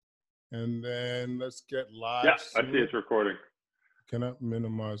And then let's get live. Yeah, I see it's recording. Cannot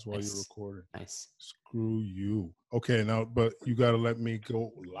minimize while Nice. you're recording. Nice. Screw you. Okay, now, but you got to let me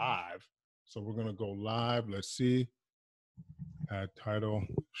go live. So we're going to go live. Let's see. Add title.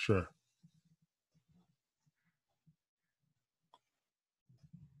 Sure.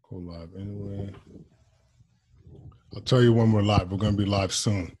 Go live anyway. I'll tell you when we're live. We're going to be live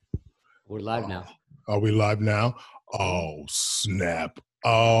soon. We're live now. Are we live now? Oh, snap.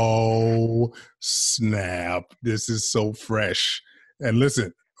 Oh, snap. This is so fresh. And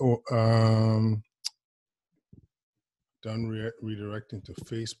listen, done redirecting to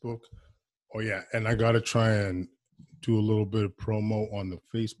Facebook. Oh, yeah. And I got to try and do a little bit of promo on the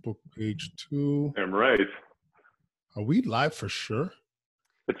Facebook page, too. I'm right. Are we live for sure?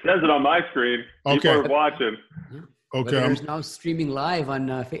 It says it on my screen. Okay. People are watching. Yeah. Okay. There's now streaming live on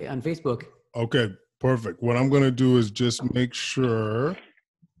Facebook. Okay, perfect. What I'm going to do is just make sure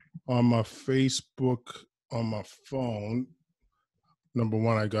on my Facebook, on my phone, number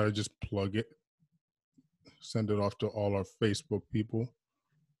one, I got to just plug it, send it off to all our Facebook people.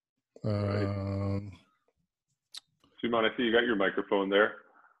 Right. Simon, I see you got your microphone there.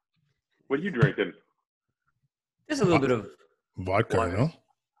 What are you drinking? There's a little bit of vodka, water. you know?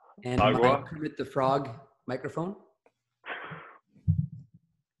 And Agua? my Kermit the Frog microphone.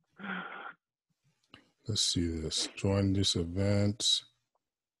 Let's see this. Join this event.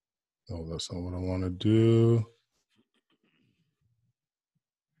 No, that's not what I want to do.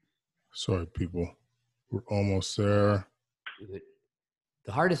 Sorry, people. We're almost there.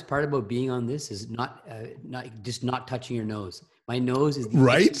 The hardest part about being on this is not touching your nose. My nose is the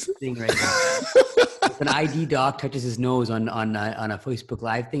Right? thing right now. If an ID doc touches his nose on a Facebook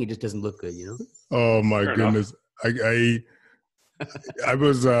Live thing, it just doesn't look good, you know? Oh my Fair goodness. I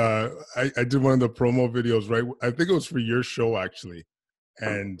was I did one of the promo videos, right? I think it was for your show actually.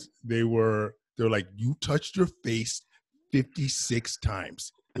 And they were like, you touched your face 56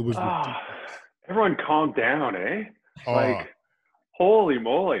 times. It was ridiculous. Everyone calm down, eh? Oh, Like, holy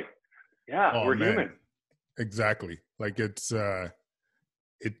moly. Yeah, oh, we're man. human. Exactly. Like it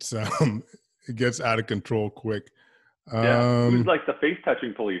gets out of control quick. Yeah. Who's like the face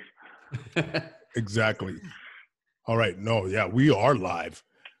touching police? Exactly. All right. No, yeah, we are live.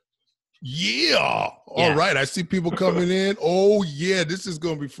 Yeah. All right. I see people coming in. Oh, yeah, this is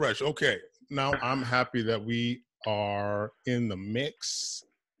going to be fresh. Okay. Now I'm happy that we are in the mix.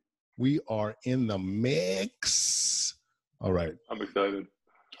 We are in the mix. All right. I'm excited.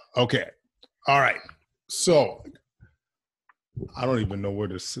 Okay. All right. So I don't even know where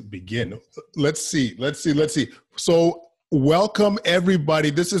to begin. Let's see. So welcome everybody.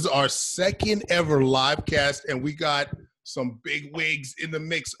 This is our second ever live cast, and we got some big wigs in the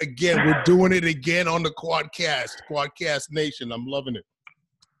mix. Again, we're doing it again on the Quadcast Nation. I'm loving it.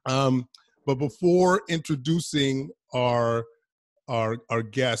 But before introducing our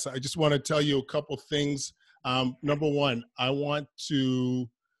guests, I just want to tell you a couple things. Number one, I want to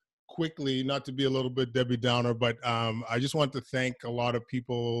quickly, not to be a little bit Debbie Downer, but I just want to thank a lot of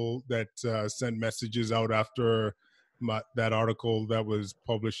people that sent messages out after that article that was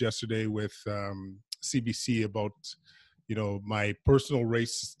published yesterday with CBC about, my personal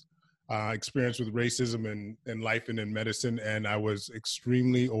race experience with racism in life and in medicine. And I was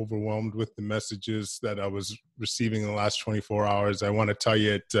extremely overwhelmed with the messages that I was receiving in the last 24 hours. I want to tell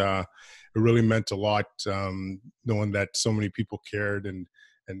you it really meant a lot knowing that so many people cared and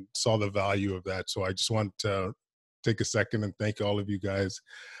saw the value of that. So I just want to take a second and thank all of you guys.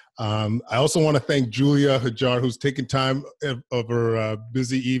 I also want to thank Julia Hajar, who's taken time of her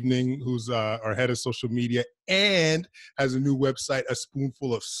busy evening, who's our head of social media and has a new website, A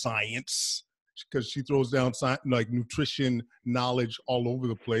Spoonful of Science, because she throws down like nutrition knowledge all over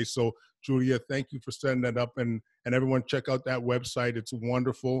the place. So Julia, thank you for setting that up, and everyone check out that website. It's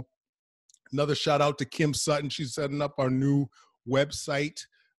wonderful. Another shout out to Kim Sutton. She's setting up our new website,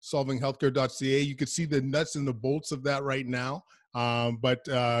 solvinghealthcare.ca. You can see the nuts and the bolts of that right now, but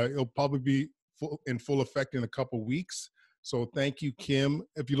it'll probably be in full effect in a couple weeks. So thank you, Kim.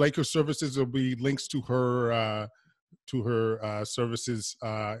 If you like her services, there'll be links to her services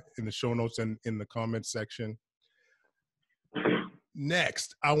in the show notes and in the comments section.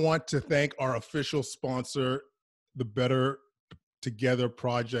 Next, I want to thank our official sponsor, the Better Together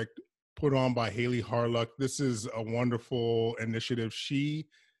Project, put on by Haley Harluck. This is a wonderful initiative. She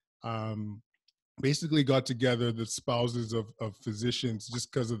basically got together the spouses of physicians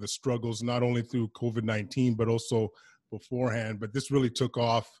just because of the struggles, not only through COVID-19, but also beforehand. But this really took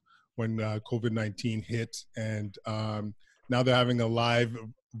off when COVID-19 hit. And now they're having a live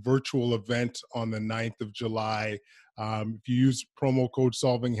virtual event on the 9th of July If you use promo code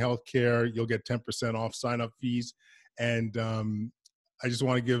Solving Healthcare, you'll get 10% off sign-up fees. And I just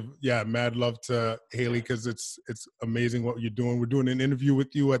want to give, mad love to Haley, because it's amazing what you're doing. We're doing an interview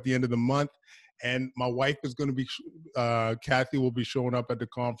with you at the end of the month. And my wife is going to be, Kathy will be showing up at the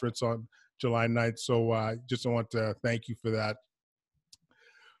conference on July 9th. So I just want to thank you for that.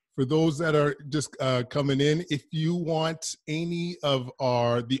 For those that are just coming in, if you want any of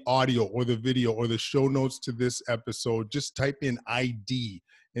the audio or the video or the show notes to this episode, just type in ID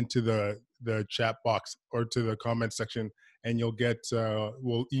into the chat box or to the comment section, and you'll get,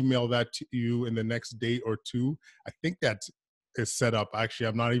 we'll email that to you in the next day or two. I think that is set up. Actually,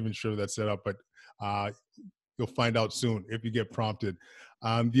 I'm not even sure that's set up, but you'll find out soon if you get prompted.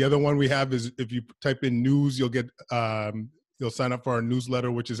 The other one we have is if you type in news, you'll get, you'll sign up for our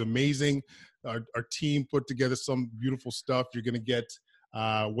newsletter, which is amazing. Our team put together some beautiful stuff. You're going to get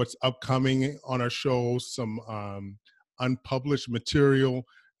what's upcoming on our show, some unpublished material.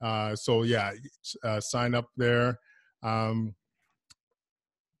 So sign up there.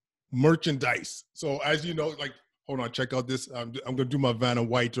 Merchandise. So as you know, like, hold on, check out this. I'm going to do my Vanna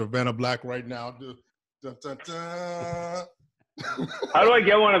White or Vanna Black right now. Dun, dun, dun. How do I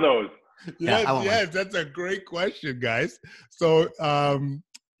get one of those? Yes, that's a great question, guys. So,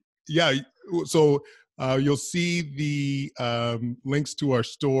 you'll see the links to our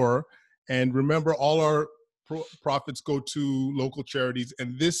store. And remember, all our profits go to local charities.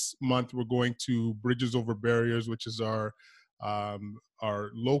 And this month, we're going to Bridges Over Barriers, which is our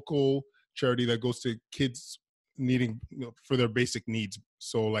local charity that goes to kids needing, for their basic needs.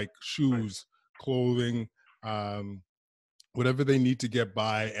 So like shoes, clothing, whatever they need to get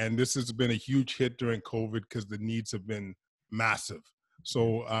by. And this has been a huge hit during COVID because the needs have been massive.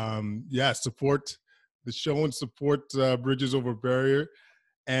 So support the show and support Bridges Over Barrier.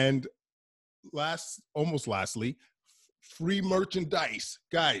 And lastly, free merchandise.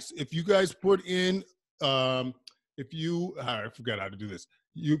 Guys, if you guys put in, I forgot how to do this.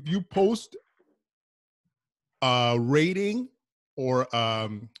 You post a rating or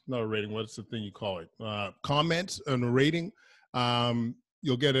not a rating, what's the thing you call it? Comments and a rating.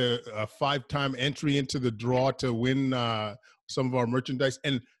 You'll get a 5-time entry into the draw to win some of our merchandise.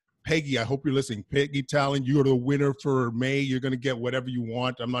 And Peggy, I hope you're listening. Peggy Talon, you are the winner for May. You're going to get whatever you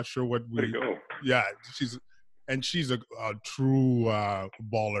want. I'm not sure what There you go. Yeah, she's a true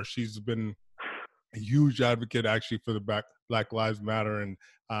baller. She's been a huge advocate actually for the Black Lives Matter. And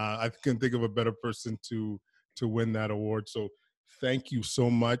I couldn't think of a better person to win that award. So thank you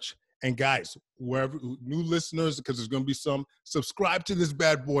so much. And guys, wherever new listeners, because there's going to be some, subscribe to this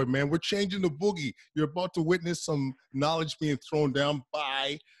bad boy, man. We're changing the boogie. You're about to witness some knowledge being thrown down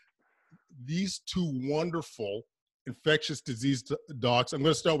by these two wonderful infectious disease docs. I'm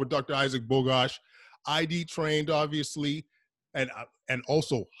going to start with Dr. Isaac Bogosh, ID trained, obviously, and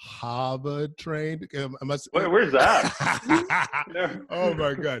also Harvard trained. Where's that? Oh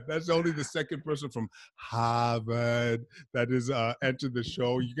my God, that's only the second person from Harvard that has entered the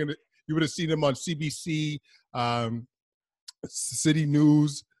show. You would have seen him on CBC, City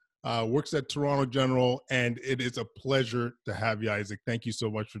News, works at Toronto General, and it is a pleasure to have you, Isaac. Thank you so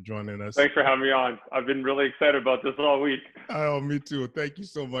much for joining us. Thanks for having me on. I've been really excited about this all week. Oh, me too. Thank you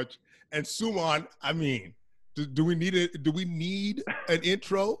so much. And Suman, I mean, do we need an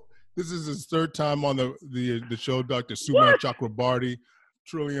intro? This is his third time on the show, Dr. Suman Chakrabarty,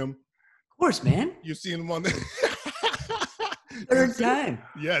 Trillium. Of course, man. You've seen him on the third time.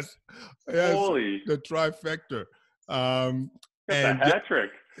 Yes. Holy. The trifecta. And the hat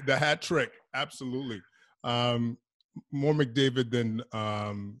trick. The hat trick, absolutely. More McDavid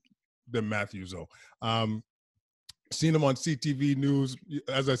than Matthews, though. Seen him on CTV News.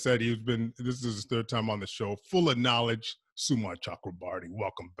 As I said, this is his third time on the show. Full of knowledge, Suman Chakrabarty.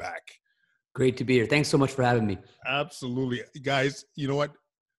 Welcome back. Great to be here. Thanks so much for having me. Absolutely. Guys, you know what?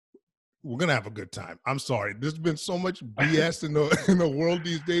 We're going to have a good time. I'm sorry. There's been so much BS in the world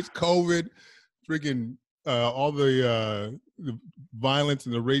these days. COVID, freaking all the violence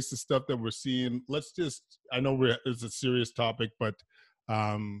and the racist stuff that we're seeing. I know it's a serious topic, but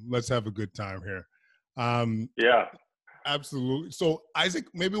let's have a good time here. Yeah. Absolutely. So Isaac,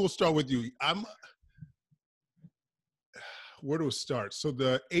 maybe we'll start with you. Where do we start? So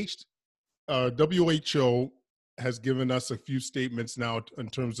the WHO has given us a few statements now in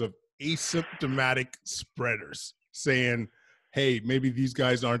terms of asymptomatic spreaders, saying, hey, maybe these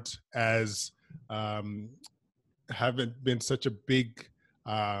guys aren't as haven't been such a big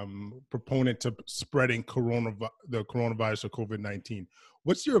proponent to spreading the coronavirus or COVID-19.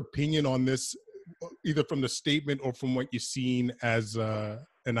 What's your opinion on this, either from the statement or from what you've seen as an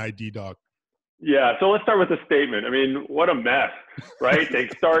ID doc? Yeah, so let's start with the statement. I mean, what a mess, right? They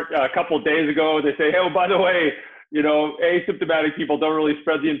start a couple of days ago, they say, hey, oh, by the way, asymptomatic people don't really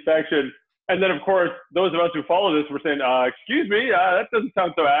spread the infection. And then, of course, those of us who follow this were saying, excuse me, that doesn't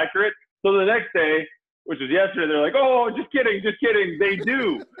sound so accurate. So the next day, which was yesterday, they're like, oh, just kidding. They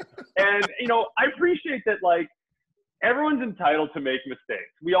do. And, I appreciate that, like, everyone's entitled to make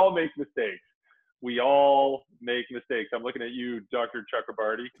mistakes. We all make mistakes. I'm looking at you, Dr.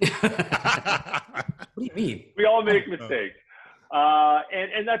 Chakrabarty. What do you mean? We all make mistakes.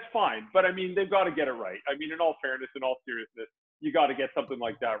 And that's fine. But I mean, they've got to get it right. I mean, in all fairness, in all seriousness, you got to get something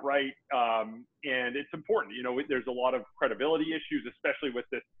like that right. And it's important. There's a lot of credibility issues, especially with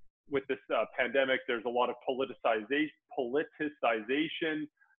this pandemic. There's a lot of politicization,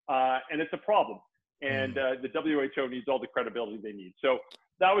 and it's a problem. And the WHO needs all the credibility they need. So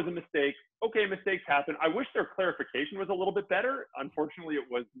that was a mistake. Okay, mistakes happen. I wish their clarification was a little bit better. Unfortunately, it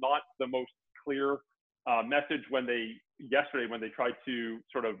was not the most clear message yesterday when they tried to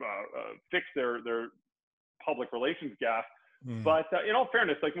sort of fix their public relations gaffe. But in all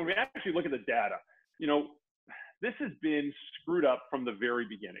fairness, like when we actually look at the data, this has been screwed up from the very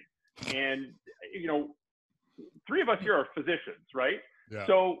beginning. And, three of us here are physicians, right? Yeah.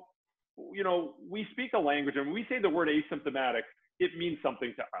 So, we speak a language, and when we say the word asymptomatic, it means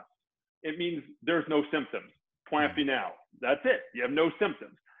something to us. It means there's no symptoms. Point final. That's it. You have no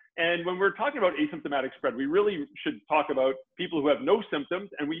symptoms. And when we're talking about asymptomatic spread, we really should talk about people who have no symptoms,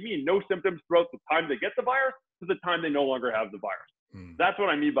 and we mean no symptoms throughout the time they get the virus to the time they no longer have the virus. That's what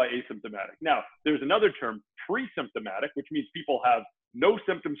I mean by asymptomatic. Now, there's another term, pre-symptomatic, which means people have no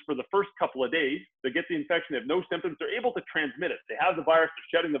symptoms for the first couple of days. They get the infection, they have no symptoms, they're able to transmit it. They have the virus,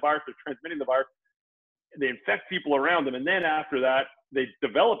 they're shedding the virus, they're transmitting the virus, they infect people around them, and then after that, they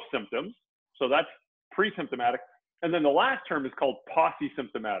develop symptoms. So that's pre-symptomatic. And then the last term is called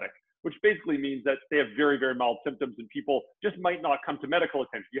paucisymptomatic, which basically means that they have very, very mild symptoms and people just might not come to medical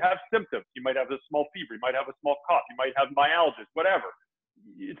attention. You have symptoms. You might have a small fever. You might have a small cough. You might have myalgias, whatever.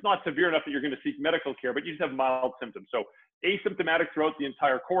 It's not severe enough that you're going to seek medical care, but you just have mild symptoms. So asymptomatic throughout the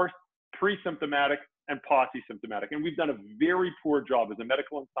entire course, pre-symptomatic, and paucisymptomatic. And we've done a very poor job as a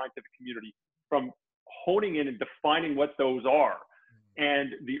medical and scientific community from honing in and defining what those are.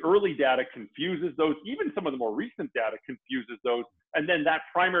 And the early data confuses those. Even some of the more recent data confuses those. And then that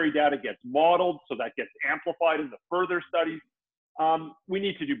primary data gets modeled, so that gets amplified in the further studies. We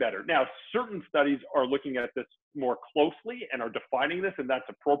need to do better. Now, certain studies are looking at this more closely and are defining this, and that's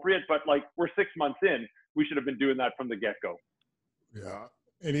appropriate. But like, we're 6 months in, we should have been doing that from the get-go. Yeah.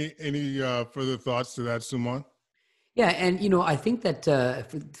 Any further thoughts to that, Suman? Yeah, and I think that for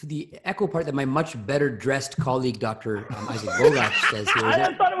the echo part that my much better dressed colleague, Dr. Isaac Bogach, says here.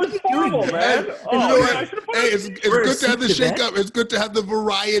 I thought it was horrible, man. It's good to have the shake-up. It's good to have the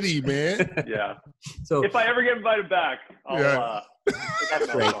variety, man. Yeah. So if I ever get invited back, I'll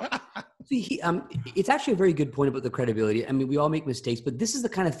that's right. See, it's actually a very good point about the credibility. I mean, we all make mistakes, but this is the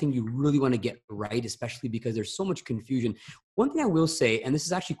kind of thing you really want to get right, especially because there's so much confusion. One thing I will say, and this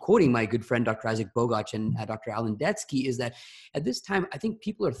is actually quoting my good friend, Dr. Isaac Bogach and Dr. Alan Detsky, is that at this time, I think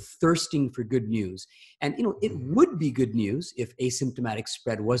people are thirsting for good news. And, it would be good news if asymptomatic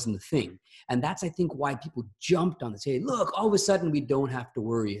spread wasn't the thing. And that's, I think, why people jumped on this. Hey, look, all of a sudden we don't have to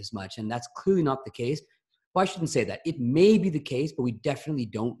worry as much. And that's clearly not the case. Well, I shouldn't say that. It may be the case, but we definitely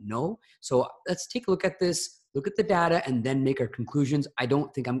don't know. So let's take a look at this, look at the data, and then make our conclusions. I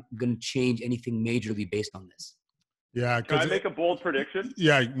don't think I'm going to change anything majorly based on this. Yeah. Can I make a bold prediction?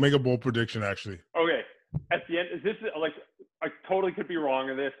 Yeah, make a bold prediction, actually. Okay. At the end, I totally could be wrong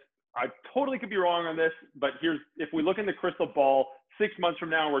on this. But if we look in the crystal ball, 6 months from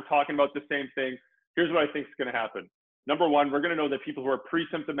now, we're talking about the same thing. Here's what I think is going to happen. Number one, we're going to know that people who are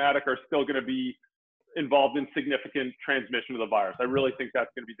pre-symptomatic are still going to be involved in significant transmission of the virus. I really think that's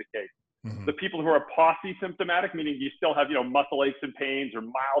going to be the case. Mm-hmm. The people who are paucisymptomatic, meaning you still have, muscle aches and pains or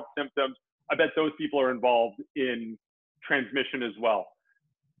mild symptoms, I bet those people are involved in transmission as well.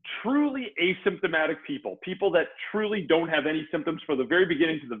 Truly asymptomatic people that truly don't have any symptoms from the very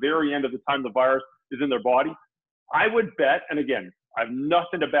beginning to the very end of the time the virus is in their body, I would bet, and again, I have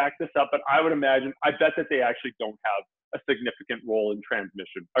nothing to back this up, but I bet that they actually don't have a significant role in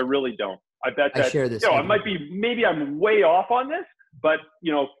transmission. I really don't. I bet that, I share this. Maybe I'm way off on this, but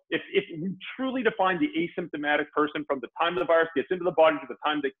if we truly define the asymptomatic person from the time the virus gets into the body to the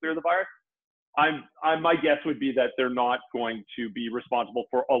time they clear the virus, my guess would be that they're not going to be responsible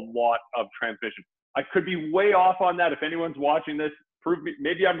for a lot of transmission. I could be way off on that. If anyone's watching this, prove me.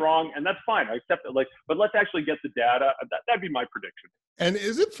 Maybe I'm wrong, and that's fine. I accept it. But let's actually get the data. That'd be my prediction. And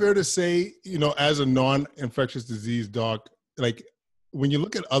is it fair to say, as a non-infectious disease doc, when you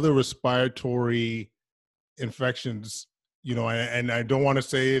look at other respiratory infections, you know, and I don't want to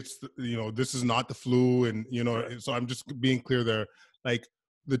say it's, you know, this is not the flu, and, you know, so I'm just being clear there. Like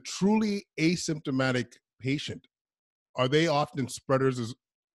the truly asymptomatic patient, are they often spreaders as,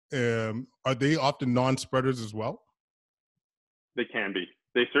 are they often non-spreaders as well? They can be.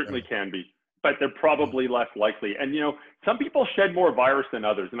 They certainly can be, but they're probably less likely. And, you know, some people shed more virus than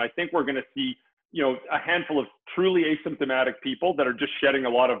others. And I think we're going to see, you know, a handful of truly asymptomatic people that are just shedding a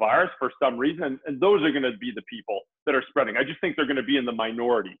lot of virus for some reason. And those are going to be the people that are spreading. I just think they're going to be in the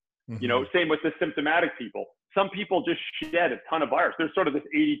minority. You know, same with the symptomatic people. Some people just shed a ton of virus. There's sort of this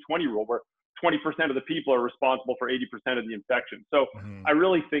 80-20 rule where 20% of the people are responsible for 80% of the infection. So I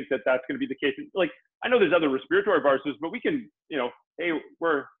really think that that's going to be the case. Like, I know there's other respiratory viruses, but we can, you know, hey,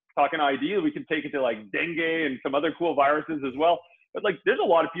 we're talking ID, we can take it to like dengue and some other cool viruses as well. But like, there's a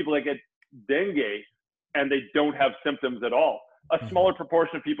lot of people that get dengue and they don't have symptoms at all. A smaller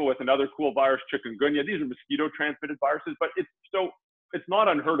proportion of people with another cool virus, chikungunya. These are mosquito transmitted viruses, but it's not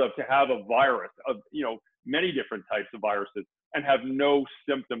unheard of to have a virus of, you know, many different types of viruses and have no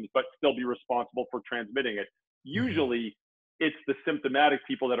symptoms, but still be responsible for transmitting it. Usually it's the symptomatic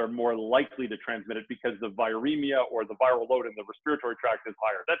people that are more likely to transmit it because the viremia or the viral load in the respiratory tract is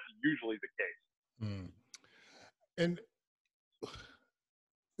higher. That's usually the case. And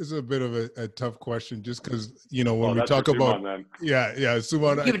this is a bit of a tough question, just because, you know, when we talk about,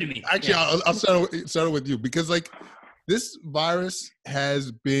 Sumon, give it to me. Actually, I'll start with you, because like this virus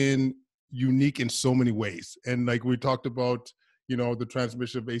has been unique in so many ways. And like we talked about, you know, the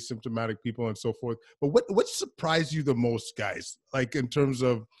transmission of asymptomatic people and so forth. But what surprised you the most, guys? Like in terms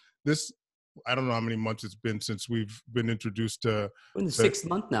of this, I don't know how many months it's been since we've been introduced to. We're in the 6th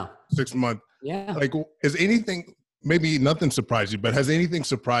month now. 6th month. Yeah. Like, is anything, maybe nothing surprised you, but has anything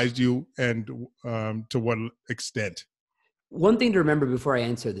surprised you, and to what extent? One thing to remember before I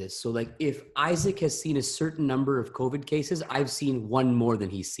answer this. So like, if Isaac has seen a certain number of COVID cases, I've seen one more than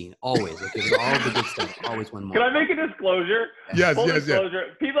he's seen. Always. Like, all the good stuff, always one more. Can I make a disclosure? Yes.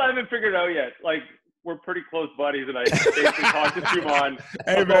 People haven't figured out yet. Like, we're pretty close buddies, and I basically talk to Sumon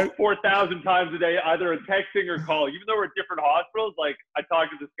about 4,000 times a day, either in texting or calling. Even though we're at different hospitals, like, I talk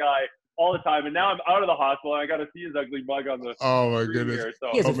to this guy all the time, and now I'm out of the hospital and I got to see his ugly mug on the goodness here, so.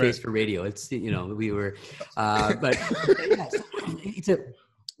 He has a face for radio. It's, you know, we were but yeah,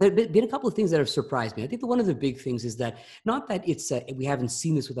 there's been a couple of things that have surprised me. I think one of the big things is that, not that it's we haven't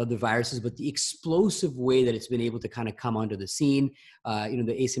seen this with other viruses, but the explosive way that it's been able to kind of come onto the scene, you know,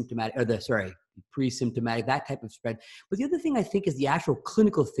 the asymptomatic, or pre-symptomatic, that type of spread. But the other thing I think is the actual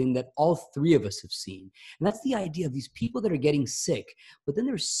clinical thing that all three of us have seen. And that's the idea of these people that are getting sick, but then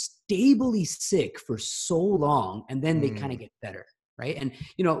they're stably sick for so long, and then they kind of get better. Right. And,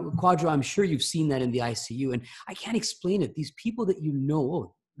 you know, Quadro, I'm sure you've seen that in the ICU, and I can't explain it. These people that, you know,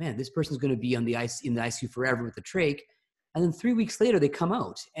 oh man, this person's going to be in the ICU forever with the trach. And then 3 weeks later, they come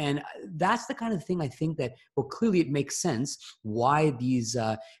out. And that's the kind of thing I think that, well, clearly it makes sense why these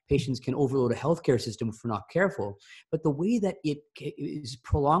patients can overload a healthcare system if we're not careful. But the way that it is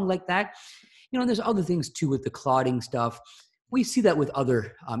prolonged like that, you know, and there's other things too with the clotting stuff. We see that with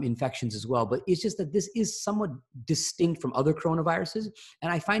other infections as well. But it's just that this is somewhat distinct from other coronaviruses.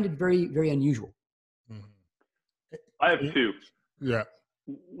 And I find it very, very unusual. I have two. Yeah.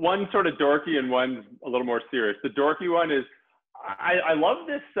 One sort of dorky and one a little more serious. The dorky one is, I love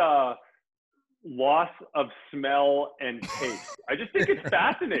this loss of smell and taste. I just think it's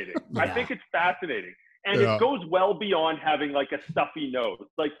fascinating. I think it's fascinating. And it goes well beyond having like a stuffy nose.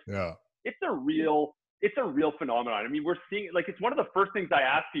 Like, it's a real phenomenon. I mean, we're seeing, like, it's one of the first things I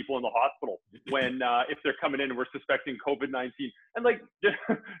ask people in the hospital when, if they're coming in and we're suspecting COVID-19, and like, just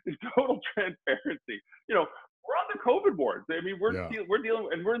total transparency, you know, we're on the COVID wards. I mean, we're dealing,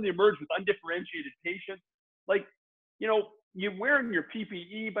 and we're in the emerge with undifferentiated patients. Like, you know, you're wearing your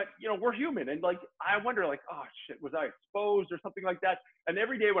PPE, but, you know, we're human. And like, I wonder, like, oh shit, was I exposed or something like that? And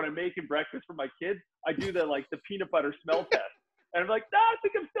every day when I'm making breakfast for my kids, I do the peanut butter smell test. And I'm like, no, I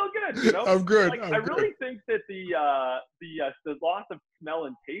think I'm still good. You know, I'm good. Like, I really think that the loss of smell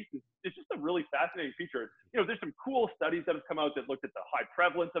and taste is just a really fascinating feature. You know, there's some cool studies that have come out that looked at the high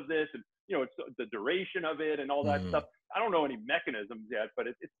prevalence of this, and, you know, it's the duration of it and all that stuff. I don't know any mechanisms yet, but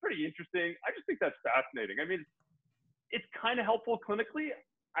it's pretty interesting. I just think that's fascinating. I mean, it's kind of helpful clinically.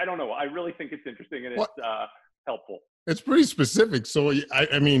 I don't know. I really think it's interesting, and it's helpful. It's pretty specific. So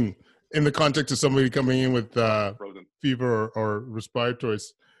I mean, in the context of somebody coming in with fever or respiratory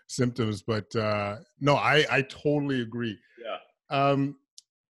symptoms, but no, I totally agree. Yeah.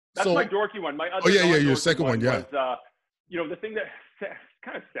 That's my dorky one. My other your second one, was, you know, the thing that, it's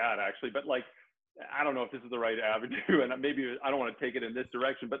kind of sad actually, but like, I don't know if this is the right avenue, and maybe I don't want to take it in this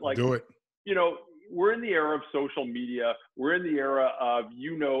direction, but like, Do it. you know, we're in the era of social media. We're in the era of,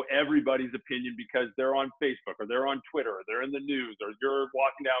 you know, everybody's opinion because they're on Facebook or they're on Twitter or they're in the news or you're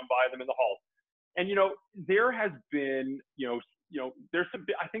walking down by them in the hall. And, you know, there has been, there's some,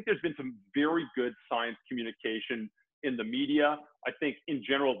 I think there's been some very good science communication in the media. I think in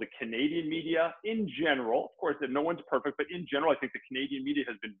general, the Canadian media in general, of course, no one's perfect, but in general, I think the Canadian media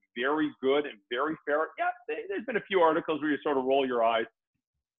has been very good and very fair. Yeah, there's been a few articles where you sort of roll your eyes.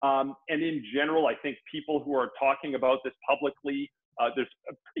 And in general, I think people who are talking about this publicly, there's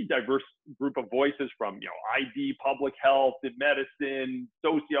a pretty diverse group of voices from, you know, ID, public health, medicine,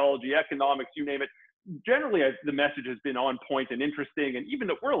 sociology, economics, you name it. Generally, the message has been on point and interesting. And even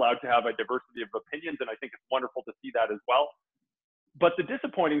that we're allowed to have a diversity of opinions, and I think it's wonderful to see that as well. But the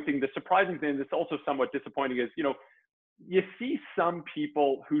disappointing thing, the surprising thing that's also somewhat disappointing is, you know, you see some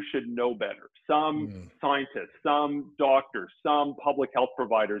people who should know better, some scientists, some doctors, some public health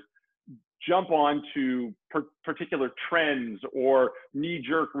providers jump on to particular trends or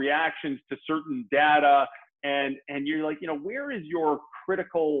knee-jerk reactions to certain data. And you're like, you know, where are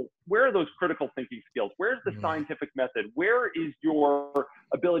those critical thinking skills? Where's the scientific method? Where is your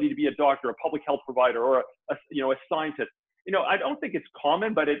ability to be a doctor, a public health provider, or a scientist? You know, I don't think it's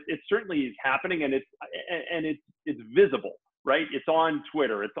common, but it certainly is happening, and it's visible, right? It's on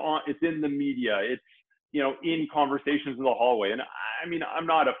Twitter, it's in the media, it's, you know, in conversations in the hallway. And I mean, I'm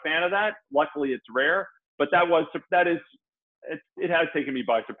not a fan of that. Luckily, it's rare, but it has taken me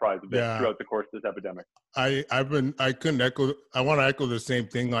by surprise a bit throughout the course of this epidemic. I want to echo the same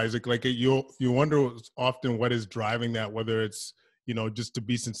thing, Isaac. Like you wonder often what is driving that, whether it's, you know, just to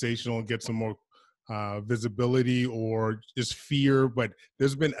be sensational and get some more visibility or just fear. But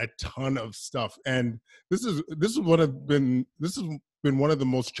there's been a ton of stuff, and this has been one of the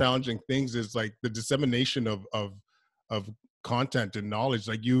most challenging things, is like the dissemination of content and knowledge.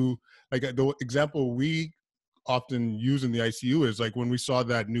 Like the example we often use in the ICU is like when we saw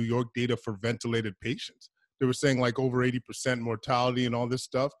that New York data for ventilated patients. They were saying like over 80% mortality and all this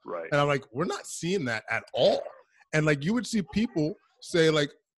stuff. Right. And I'm like, we're not seeing that at all. And like you would see people say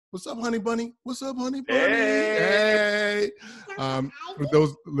like, "What's up, honey bunny? What's up, honey bunny? Hey." For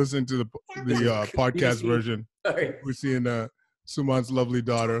those listening to the podcast version, we're seeing Suman's lovely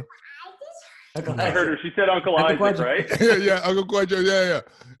daughter. I heard her. She said Uncle Isaac, right? yeah, Uncle Quadro.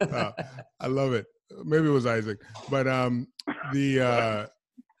 Yeah. I love it. Maybe it was Isaac, but No,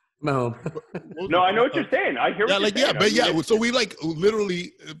 I know what you're saying. I hear what you're saying. So we like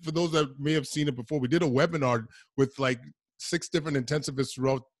literally, for those that may have seen it before, we did a webinar with like 6 different intensivists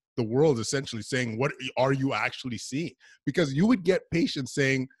throughout the world, essentially saying, what are you actually seeing? Because you would get patients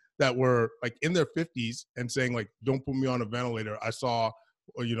saying that were like in their 50s and saying like, don't put me on a ventilator. I saw,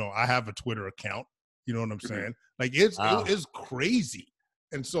 you know, I have a Twitter account. You know what I'm saying? Like it is crazy.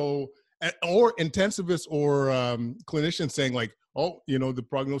 And so, or intensivists or clinicians saying like, oh, you know, the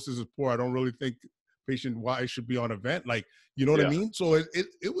prognosis is poor. I don't really think patient Y should be on a vent. Like, you know what I mean? So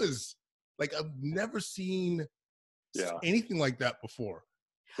it was like, I've never seen anything like that before.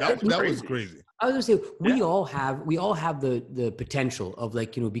 That was crazy. I was gonna say we all have the potential of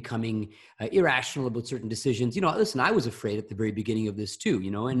like, you know, becoming irrational about certain decisions. You know, listen, I was afraid at the very beginning of this too. You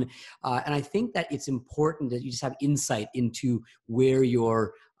know, and I think that it's important that you just have insight into where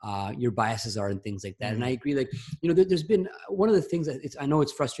your biases are and things like that. And I agree. Like, you know, there's been one of the things that I know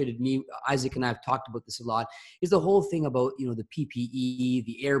it's frustrated me. Isaac and I have talked about this a lot. Is the whole thing about, you know, the PPE,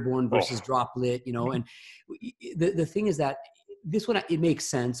 the airborne versus droplet. You know, and the thing is that. This one, it makes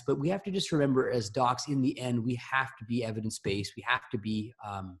sense, but we have to just remember as docs, in the end, we have to be evidence-based. We have to be,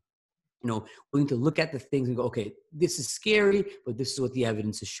 you know, willing to look at the things and go, okay, this is scary, but this is what the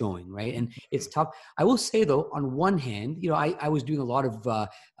evidence is showing, right? And it's tough. I will say though, on one hand, you know, I was doing a lot of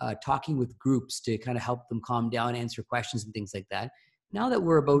talking with groups to kind of help them calm down, answer questions and things like that. Now that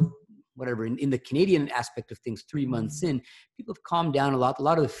we're about whatever, in the Canadian aspect of things, 3 months in, people have calmed down a lot. A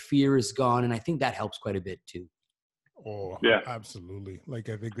lot of the fear is gone. And I think that helps quite a bit too. Oh, yeah, absolutely. Like,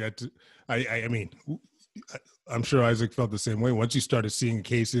 I think that, I mean, I'm sure Isaac felt the same way. Once you started seeing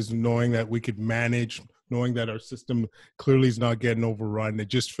cases, knowing that we could manage, knowing that our system clearly is not getting overrun, it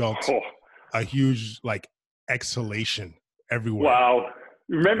just felt a huge, like, exhalation everywhere. Wow.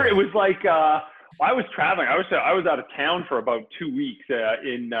 Remember, it was like, I was traveling. I was out of town for about 2 weeks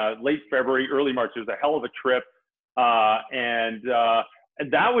in late February, early March. It was a hell of a trip. And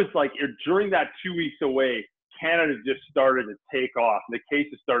that was like, during that 2 weeks away, Canada just started to take off, and the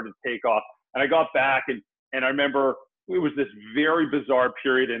cases started to take off. And I got back, and I remember it was this very bizarre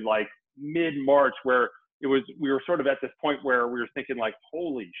period in like mid-March where we were sort of at this point where we were thinking like,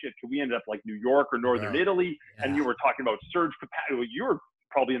 holy shit, could we end up like New York or Northern Italy? Yeah. And you were talking about surge capacity. You were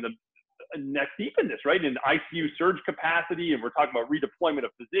probably in the neck deep in this, right? In ICU surge capacity, and we're talking about redeployment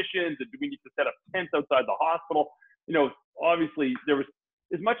of physicians, and do we need to set up tents outside the hospital? Obviously there was,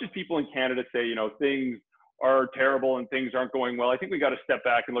 as much as people in Canada say, things are terrible and things aren't going well, I think we got to step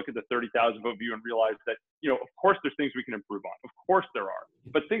back and look at the 30,000 foot view and realize that, of course there's things we can improve on. Of course there are,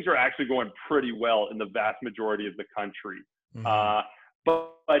 but things are actually going pretty well in the vast majority of the country. Mm-hmm.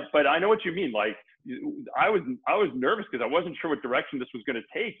 But I know what you mean. Like I was nervous because I wasn't sure what direction this was going to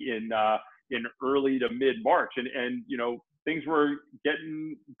take in early to mid-March, and things were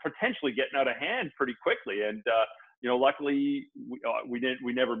potentially getting out of hand pretty quickly. And luckily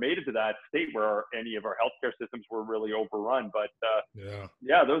we never made it to that state where any of our healthcare systems were really overrun. But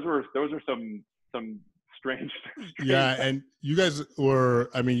those are some strange. Yeah, and you guys were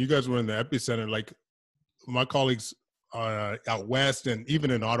in the epicenter. Like my colleagues out west and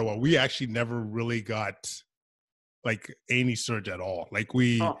even in Ottawa, we actually never really got like any surge at all. Like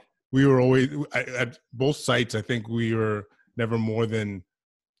we were always at both sites. I think we were never more than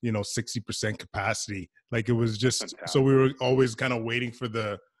 60% capacity. Like it was just fantastic. So we were always kind of waiting for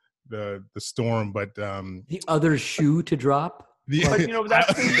the storm, but the other shoe to drop. But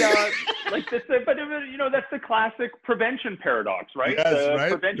that's that's the classic prevention paradox, right? Yes,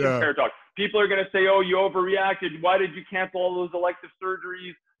 right? Prevention paradox. People are going to say, "Oh, you overreacted. Why did you cancel all those elective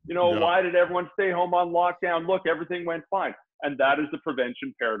surgeries? Why did everyone stay home on lockdown? Look, everything went fine." And that is the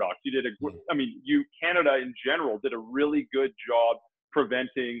prevention paradox. Canada in general did a really good job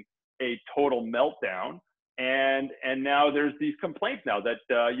preventing a total meltdown. And now there's these complaints now that,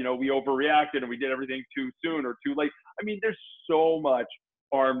 we overreacted and we did everything too soon or too late. I mean, there's so much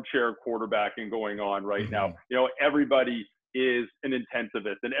armchair quarterbacking going on right now. Everybody is an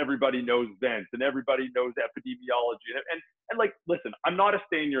intensivist and everybody knows vents and everybody knows epidemiology. And like, listen, I'm not a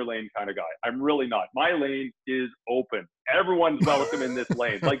stay in your lane kind of guy. I'm really not. My lane is open. Everyone's welcome in this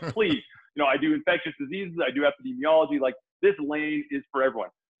lane. Like, please, I do infectious diseases. I do epidemiology. Like, this lane is for everyone.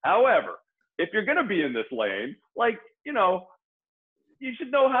 However, if you're going to be in this lane, like, you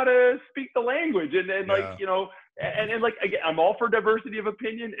should know how to speak the language and like, again, I'm all for diversity of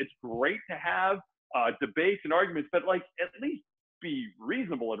opinion. It's great to have debates and arguments, but like, at least be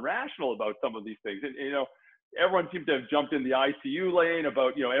reasonable and rational about some of these things. And, everyone seems to have jumped in the ICU lane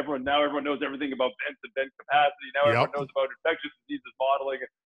about, everyone knows everything about vents and vent capacity. Now everyone knows about infectious diseases modeling.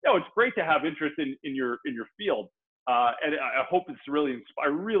 It's great to have interest in your field. And I hope I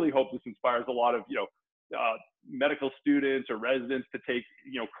really hope this inspires a lot of, medical students or residents to take,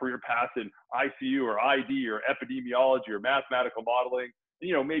 career paths in ICU or ID or epidemiology or mathematical modeling.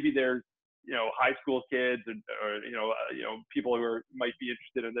 Maybe there's, high school kids or people who might be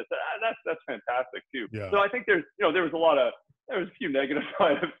interested in this. That's fantastic too. Yeah. So I think there's a few negative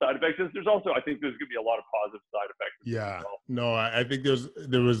side effects. There's also, I think there's going to be a lot of positive side effects. Yeah. Well. No, I think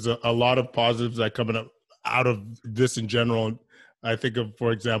there was a lot of positives that coming up out of this in general. I think of,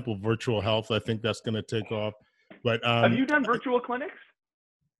 for example, virtual health. I think that's going to take off. But have you done virtual clinics?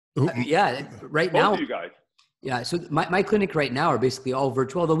 Yeah, right Both now. Of you guys. Yeah, so my clinic right now are basically all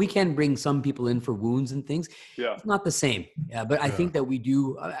virtual, although we can bring some people in for wounds and things. Yeah. It's not the same. Yeah, but I think that we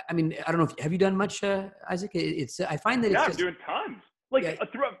do. I mean, I don't know have you done much, Isaac? I find that I'm doing tons. Like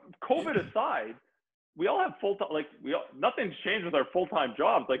throughout COVID aside, we all have full-time, like nothing's changed with our full-time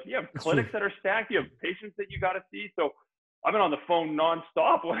jobs. Like you have clinics that are stacked, you have patients that you got to see. So I've been on the phone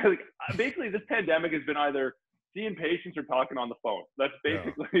nonstop. Like basically this pandemic has been either seeing patients or talking on the phone. That's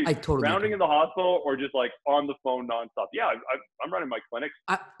basically rounding in the hospital or just like on the phone nonstop. Yeah, I'm running my clinics.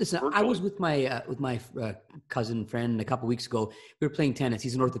 Listen, I was with my cousin friend a couple weeks ago. We were playing tennis.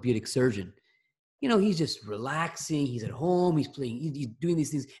 He's an orthopedic surgeon. He's just relaxing. He's at home. He's playing. He's doing these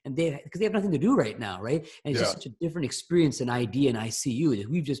things, and because they have nothing to do right now, right? And it's just such a different experience in ID and ICU that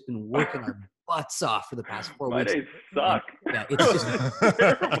we've just been working our butts off for the past 4 weeks. My days suck. Yeah, it's just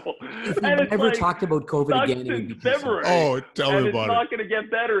terrible. If we never talked about COVID again, it would be February. Oh, tell me about it. It's not going to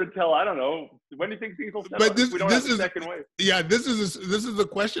get better until I don't know. When do you think things will settle? But we don't have a second wave. Yeah, this is the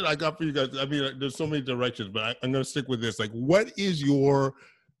question I got for you guys. I mean, there's so many directions, but I'm going to stick with this. Like, what is your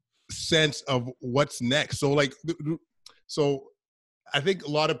sense of what's next? So I think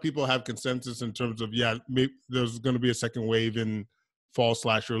a lot of people have consensus in terms of, maybe there's going to be a second wave in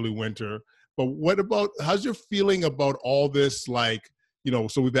fall/early winter. But what about, how's your feeling about all this? Like,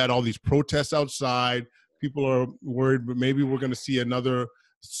 so we've had all these protests outside. People are worried, but maybe we're going to see another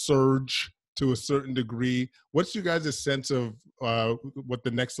surge to a certain degree. What's your guys' sense of what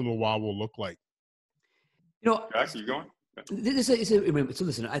the next little while will look like? Jack, you going? So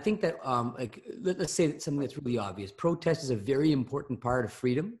listen, I think that let's say that something that's really obvious. Protest is a very important part of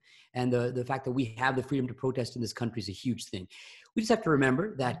freedom, and the fact that we have the freedom to protest in this country is a huge thing. We just have to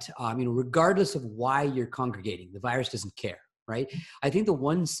remember that regardless of why you're congregating, the virus doesn't care. Right. I think the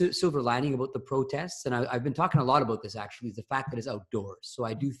one silver lining about the protests, and I've been talking a lot about this actually, is the fact that it's outdoors. So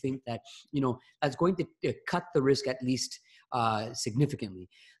I do think that, that's going to cut the risk at least significantly.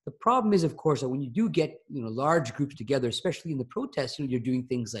 The problem is, of course, that when you do get, large groups together, especially in the protests, you're doing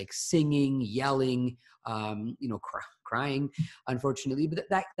things like singing, yelling, crying, unfortunately, but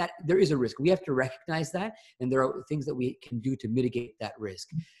that there is a risk. We have to recognize that. And there are things that we can do to mitigate that risk.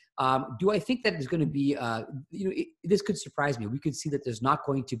 Do I think that there's going to be, this could surprise me. We could see that there's not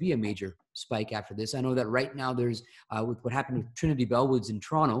going to be a major spike after this. I know that right now there's, with what happened with Trinity Bellwoods in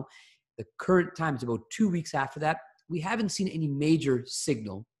Toronto, the current time is about 2 weeks after that. We haven't seen any major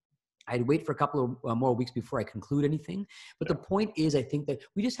signal. I'd wait for a couple of more weeks before I conclude anything. But the point is, I think that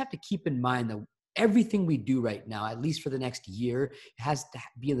we just have to keep in mind that everything we do right now, at least for the next year, has to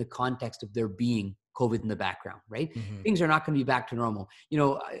be in the context of there being COVID in the background, right? Mm-hmm. Things are not going to be back to normal.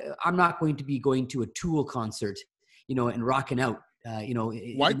 I'm not going to be going to a Tool concert, and rocking out,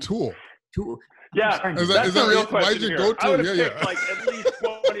 Why Tool? Tool. Yeah, that's the real question. Why did you go to? I would have picked like at least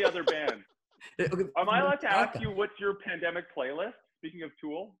 20 other bands. Am I allowed to ask you what's your pandemic playlist? Speaking of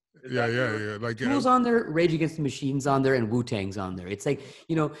Tool, yeah. Like Tool's on there, Rage Against the Machine's on there, and Wu-Tang's on there. It's like,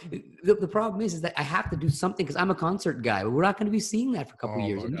 the problem is that I have to do something because I'm a concert guy. But we're not going to be seeing that for a couple of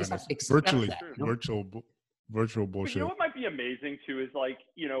years. And you just have to accept virtually that, virtual bullshit. But what might be amazing too is like,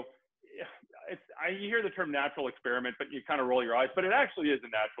 you hear the term natural experiment, but you kind of roll your eyes. But it actually is a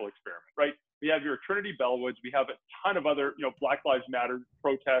natural experiment, right? We have your Trinity Bellwoods. We have a ton of other, Black Lives Matter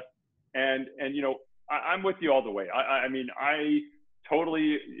protests, and I'm with you all the way. I mean, I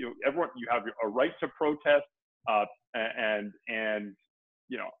totally, everyone, you have a right to protest, and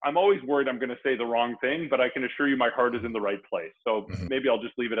I'm always worried I'm going to say the wrong thing, but I can assure you my heart is in the right place. So maybe I'll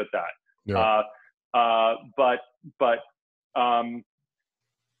just leave it at that. Yeah.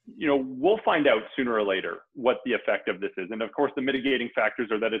 We'll find out sooner or later what the effect of this is. And of course, the mitigating factors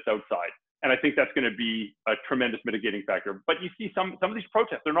are that it's outside. And I think that's going to be a tremendous mitigating factor. But you see some of these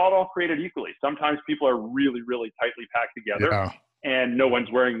protests, they're not all created equally. Sometimes people are really, really tightly packed together and no one's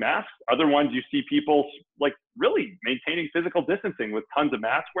wearing masks. Other ones, you see people like really maintaining physical distancing with tons of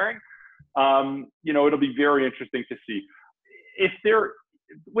mask wearing. It'll be very interesting to see.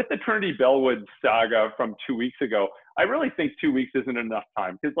 With the Trinity Bellwood saga from 2 weeks ago, I really think 2 weeks isn't enough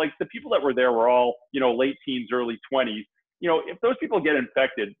time because like the people that were there were all, late teens, early 20s. If those people get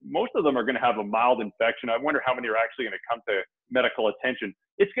infected, most of them are going to have a mild infection. I wonder how many are actually going to come to medical attention.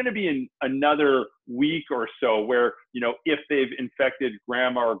 It's going to be in another week or so where, if they've infected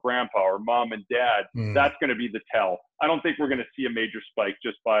grandma or grandpa or mom and dad, that's going to be the tell. I don't think we're going to see a major spike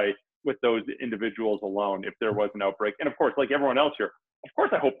just with those individuals alone if there was an outbreak. And of course, like everyone else here, of course,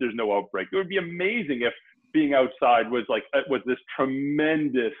 I hope there's no outbreak. It would be amazing if being outside was this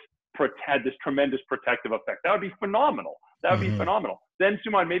tremendous protective effect. That would be phenomenal. That would be phenomenal. Then,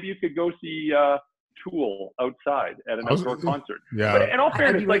 Suman, maybe you could go see Tool outside at an outdoor concert. Yeah. But in all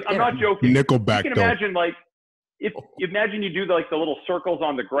fairness, I'm not joking. Nickelback, you can imagine, imagine you do the little circles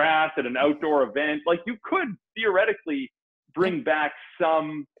on the grass at an outdoor event. Like, you could theoretically bring back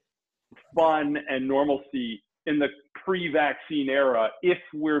some fun and normalcy in the pre-vaccine era if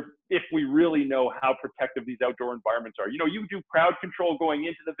we really know how protective these outdoor environments are. You do crowd control going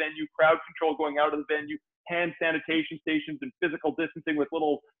into the venue, crowd control going out of the venue, hand sanitation stations and physical distancing with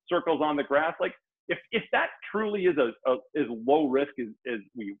little circles on the grass. Like if that truly is as low risk as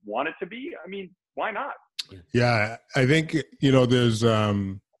we want it to be, I mean, why not? Yeah, I think, there's, I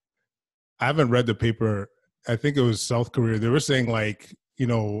haven't read the paper. I think it was South Korea. They were saying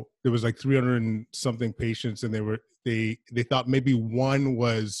there was 300 and something patients, and they thought maybe one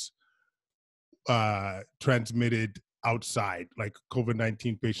was transmitted outside, like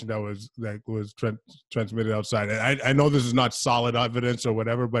COVID-19 patient that was transmitted outside. And I know this is not solid evidence or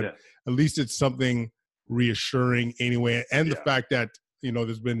whatever, but at least it's something reassuring anyway. And the fact that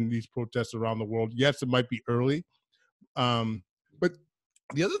there's been these protests around the world. Yes, it might be early, but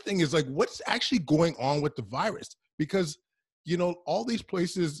the other thing is what's actually going on with the virus, because all these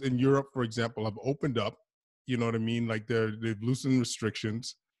places in Europe, for example, have opened up, you know what I mean? Like they've loosened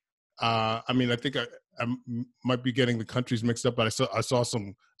restrictions. I mean, I think I might be getting the countries mixed up, but I saw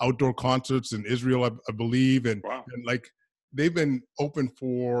some outdoor concerts in Israel, I believe. And, wow. and they've been open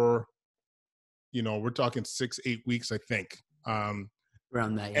for, we're talking 6-8 weeks, I think.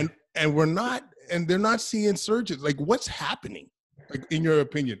 Around that, yeah. And they're not seeing surges. What's happening? In your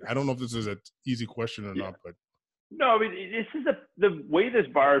opinion? I don't know if this is an easy question or not, but. No, I mean, this is the way this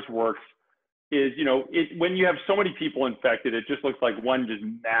virus works is, when you have so many people infected, it just looks like one just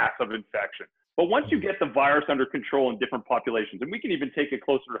massive infection. But once you get the virus under control in different populations, and we can even take it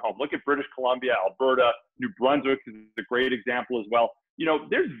closer to home, look at British Columbia, Alberta, New Brunswick is a great example as well.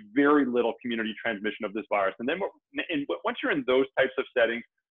 There's very little community transmission of this virus. And then once you're in those types of settings,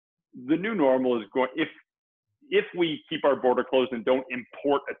 the new normal is going, if we keep our border closed and don't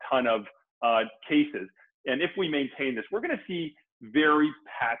import a ton of cases, and if we maintain this, we're going to see very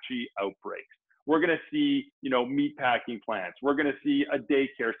patchy outbreaks. We're going to see, meat packing plants. We're going to see a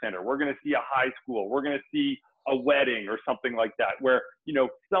daycare center. We're going to see a high school. We're going to see a wedding or something like that, where,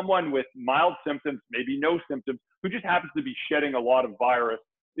 someone with mild symptoms, maybe no symptoms, who just happens to be shedding a lot of virus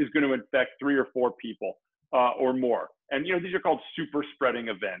is going to infect 3 or 4 people or more. And, these are called super spreading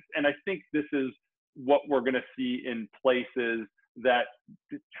events. And I think this is what we're going to see in places that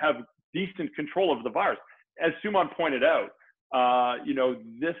have decent control of the virus. As Suman pointed out,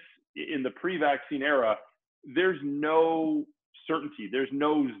 this in the pre-vaccine era, there's no certainty. There's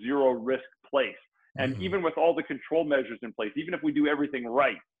no zero risk place. And even with all the control measures in place, even if we do everything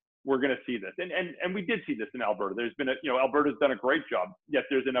right, we're going to see this. And we did see this in Alberta. There's been Alberta's done a great job. Yes,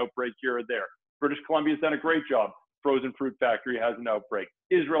 there's an outbreak here or there. British Columbia's done a great job. Frozen fruit factory has an outbreak.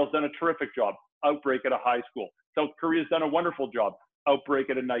 Israel's done a terrific job. Outbreak at a high school. South Korea's done a wonderful job. Outbreak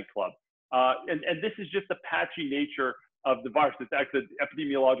at a nightclub. And this is just the patchy nature of the virus. It's actually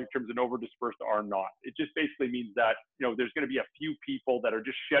epidemiologic terms, and overdispersed are not. It just basically means that, there's going to be a few people that are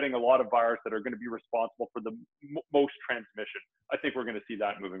just shedding a lot of virus that are going to be responsible for the most transmission. I think we're going to see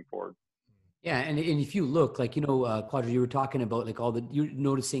that moving forward. Yeah, and if you look, Quadra, you were talking about you're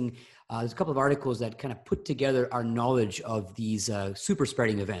noticing there's a couple of articles that kind of put together our knowledge of these super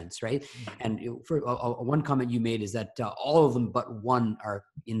spreading events, right? And for one comment you made is that all of them but one are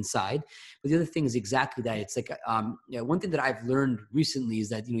inside. But the other thing is exactly that. It's like one thing that I've learned recently is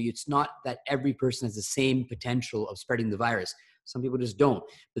that it's not that every person has the same potential of spreading the virus. Some people just don't,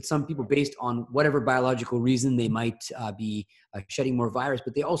 but some people, based on whatever biological reason, they might be shedding more virus,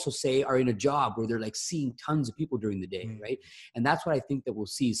 but they also say are in a job where they're seeing tons of people during the day, right? And that's what I think that we'll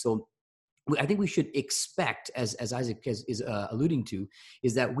see. So I think we should expect, as Isaac is alluding to,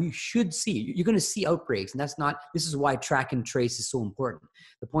 is that we should see, you're going to see outbreaks, and this is why track and trace is so important.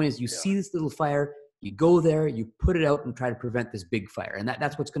 The point is, you see this little fire, you go there, you put it out and try to prevent this big fire. And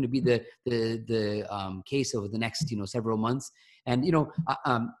that's what's going to be the case over the next, several months. And,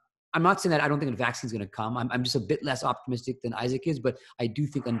 I'm not saying that I don't think a vaccine is going to come. I'm just a bit less optimistic than Isaac is, but I do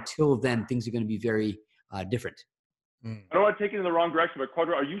think until then, things are going to be very different. I don't want to take it in the wrong direction, but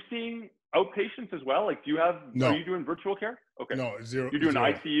Quadra, are you seeing outpatients as well? No. Are you doing virtual care? Okay. No, zero. You're doing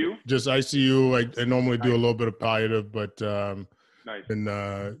zero. ICU? Just ICU. I normally do a little bit of palliative, but nice.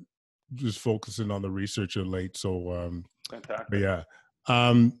 And just focusing on the research of late. So, fantastic. But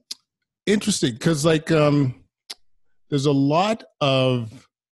yeah. Interesting. Cause there's a lot of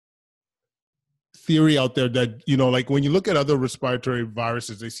theory out there that, when you look at other respiratory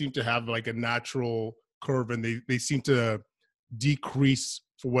viruses, they seem to have a natural curve, and they seem to decrease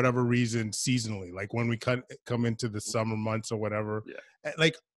for whatever reason seasonally. Like when we come into the summer months or whatever,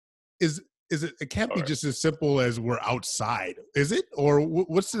 it can't be just as simple as we're outside, is it? Or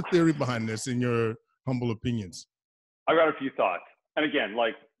what's the theory behind this in your humble opinions? I've got a few thoughts. And again,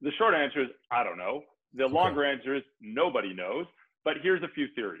 the short answer is, I don't know. The longer answer is nobody knows, but here's a few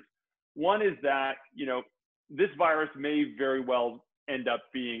theories. One is that, this virus may very well end up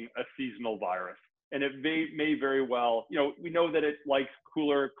being a seasonal virus. And it may very well, we know that it likes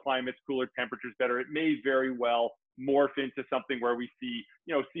cooler climates, cooler temperatures better. It may very well morph into something where we see,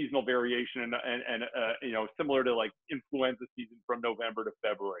 seasonal variation and similar to influenza season from November to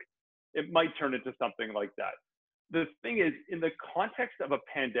February. It might turn into something like that. The thing is, in the context of a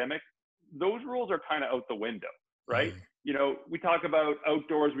pandemic, those rules are kind of out the window, right? We talk about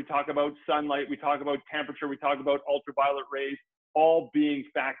outdoors, we talk about sunlight, we talk about temperature, we talk about ultraviolet rays, all being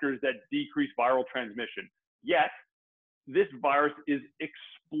factors that decrease viral transmission. Yet, this virus is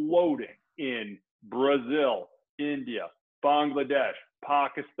exploding in Brazil, India, Bangladesh,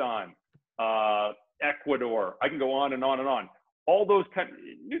 Pakistan, Ecuador. I can go on and on and on. All those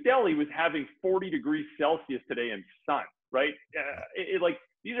New Delhi was having 40 degrees Celsius today in sun, right?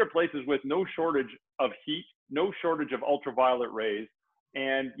 These are places with no shortage of heat, no shortage of ultraviolet rays,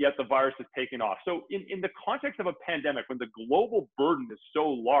 and yet the virus is taking off. So in the context of a pandemic, when the global burden is so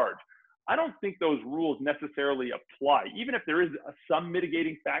large, I don't think those rules necessarily apply. Even if there is some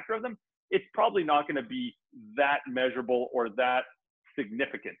mitigating factor of them, it's probably not going to be that measurable or that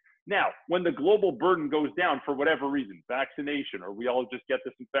significant. Now, when the global burden goes down for whatever reason, vaccination, or we all just get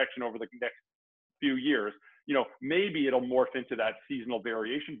this infection over the next few years, maybe it'll morph into that seasonal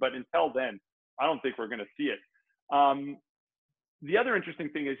variation. But until then, I don't think we're going to see it. The other interesting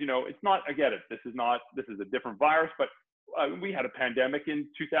thing is, it's not, I get it. This is a different virus, but we had a pandemic in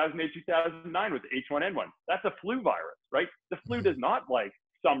 2008, 2009 with H1N1. That's a flu virus, right? The flu does not like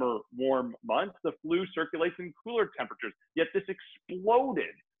summer warm months. The flu circulates in cooler temperatures, yet this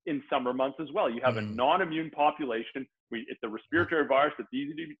exploded in summer months as well. You have a non-immune population. It's a respiratory virus that's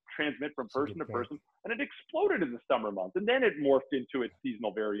easy to transmit from person to person, and it exploded in the summer months, and then it morphed into its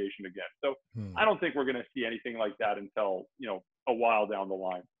seasonal variation again. So I don't think we're going to see anything like that until, a while down the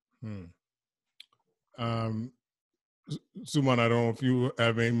line. Suman, I don't know if you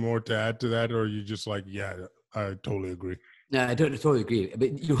have any more to add to that, or you just like, yeah, I totally agree. No, I totally agree.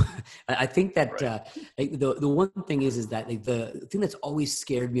 But I think that the one thing is that the thing that's always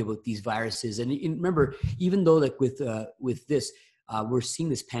scared me about these viruses, and remember, even though with this, we're seeing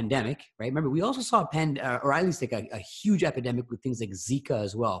this pandemic, right? Remember, we also saw or at least a huge epidemic with things like Zika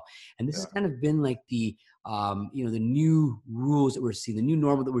as well. And this has kind of been like the new rules that we're seeing, the new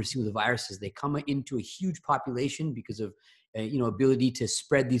normal that we're seeing with the viruses. They come into a huge population because of ability to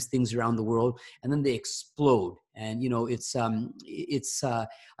spread these things around the world, and then they explode. And it's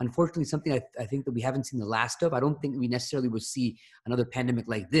unfortunately something I think that we haven't seen the last of. I don't think we necessarily will see another pandemic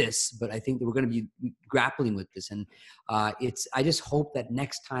like this, but I think that we're going to be grappling with this. And I just hope that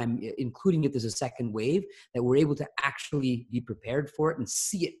next time, including if there's a second wave, that we're able to actually be prepared for it and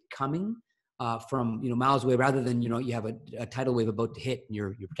see it coming from miles away, rather than you have a tidal wave about to hit and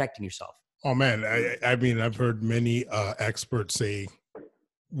you're protecting yourself. Oh man, I mean, I've heard many experts say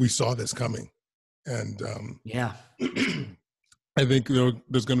we saw this coming, and I think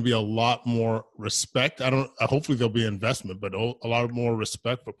there's going to be a lot more respect. Hopefully there'll be investment, but a lot more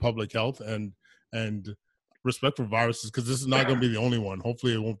respect for public health and respect for viruses, because this is not going to be the only one.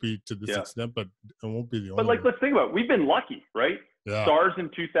 Hopefully it won't be to this extent, but it won't be the only. But let's think about it. We've been lucky, right? Yeah. SARS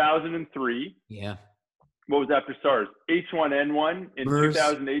in 2003. Yeah. What was after SARS? H1N1 in MERS.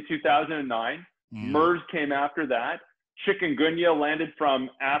 2008, 2009. MERS came after that. Chikungunya landed from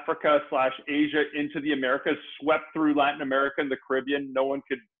Africa/Asia into the Americas, swept through Latin America and the Caribbean. No one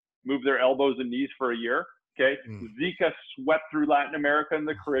could move their elbows and knees for a year. Okay. Zika swept through Latin America and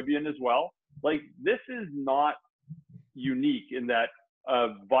the Caribbean as well. Like, this is not unique in that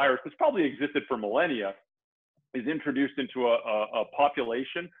a virus that's probably existed for millennia is introduced into a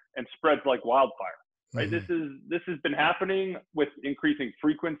population and spreads like wildfire. Right. This has been happening with increasing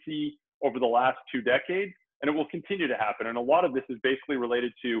frequency over the last 2 decades, and it will continue to happen. And a lot of this is basically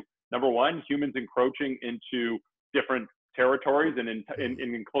related to, number one, humans encroaching into different territories and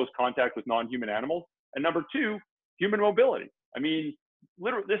in close contact with non-human animals. And number two, human mobility. I mean,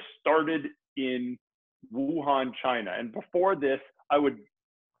 literally, this started in Wuhan, China. And before this, I would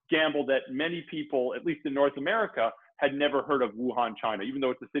gamble that many people, at least in North America, had never heard of Wuhan, China, even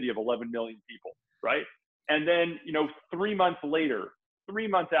though it's a city of 11 million people. Right. And then, 3 months later, 3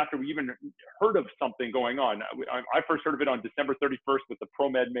 months after we even heard of something going on, I first heard of it on December 31st with the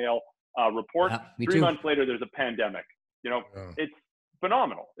ProMed Mail report. 3 months later, there's a pandemic. It's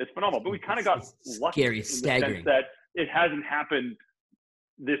phenomenal. It's phenomenal. But we kind of got lucky in the sense that it hasn't happened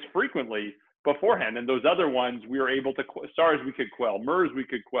this frequently beforehand. And those other ones, we were able to, SARS we could quell, MERS we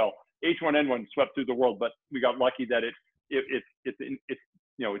could quell, H1N1 swept through the world, but we got lucky that it's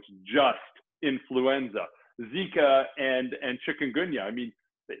just influenza. Zika and chikungunya, I mean,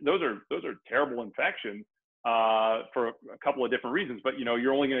 those are terrible infections for a couple of different reasons, but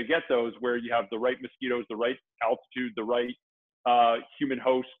you're only going to get those where you have the right mosquitoes, the right altitude, the right human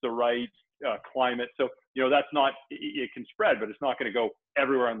host, the right climate. So that's not, it can spread, but it's not going to go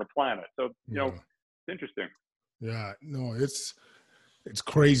everywhere on the planet. So it's interesting. Yeah, no, it's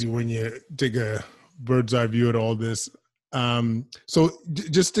crazy when you take a bird's eye view at all this. So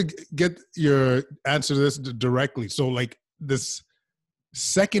just to get your answer to this directly, so like this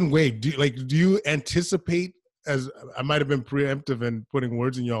second wave, do you anticipate, as I might have been preemptive in putting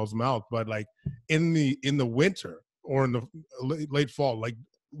words in y'all's mouth, but like in the winter or in the late fall, like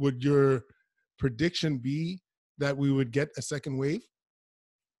would your prediction be that we would get a second wave?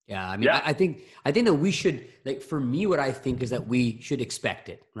 Yeah, I mean, I think that we should, like, for me, what I think is that we should expect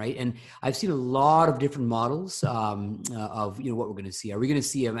it, right? And I've seen a lot of different models of what we're going to see. Are we going to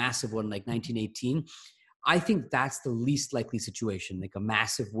see a massive one like 1918? I think that's the least likely situation, like a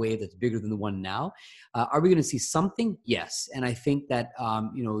massive wave that's bigger than the one now. Are we going to see something? Yes. And I think that,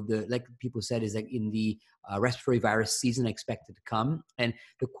 like people said, is like in the respiratory virus season expected to come. And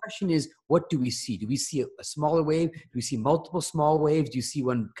the question is, what do we see? Do we see a smaller wave? Do we see multiple small waves? Do you see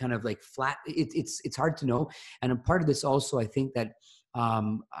one kind of like flat? It's hard to know. And a part of this also, I think that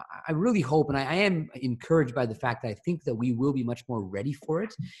I really hope, and I am encouraged by the fact that I think that we will be much more ready for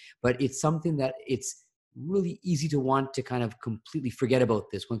it, but it's something that it's really easy to want to kind of completely forget about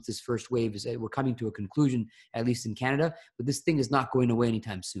this once this first wave is, we're coming to a conclusion, at least in Canada, but this thing is not going away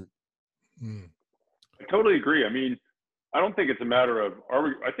anytime soon. I totally agree. I mean, I don't think it's a matter of,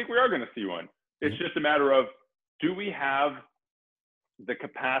 I think we are going to see one. It's just a matter of, do we have the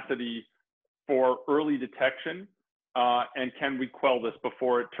capacity for early detection, and can we quell this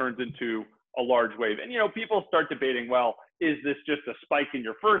before it turns into a large wave? And, people start debating, well, is this just a spike in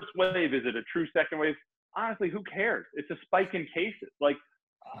your first wave? Is it a true second wave? Honestly, who cares? It's a spike in cases. Like,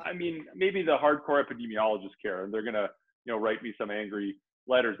 I mean, maybe the hardcore epidemiologists care, and they're going to, write me some angry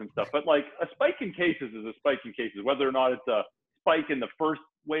letters and stuff. But like, a spike in cases is a spike in cases, whether or not it's a spike in the first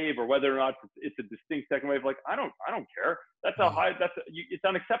wave or whether or not it's a distinct second wave. Like, I don't care. It's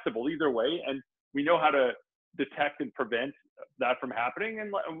unacceptable either way. And we know how to detect and prevent that from happening,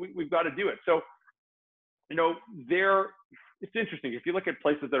 and we've got to do it. So, it's interesting. If you look at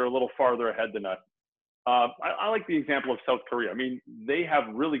places that are a little farther ahead than us, I like the example of South Korea. I mean, they have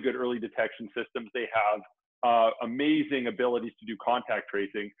really good early detection systems. They have amazing abilities to do contact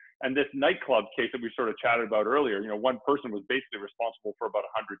tracing. And this nightclub case that we sort of chatted about earlier, one person was basically responsible for about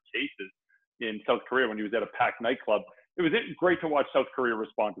 100 cases in South Korea when he was at a packed nightclub. It was great to watch South Korea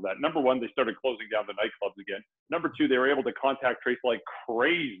respond to that. Number one, they started closing down the nightclubs again. Number two, they were able to contact trace like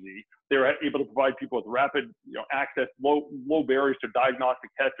crazy. They were able to provide people with rapid, access, low barriers to diagnostic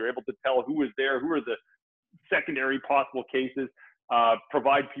tests. They're able to tell who was there, who are the secondary possible cases,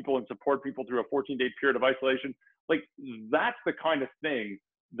 provide people and support people through a 14-day period of isolation. Like, that's the kind of thing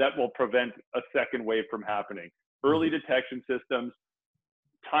that will prevent a second wave from happening. Early detection systems,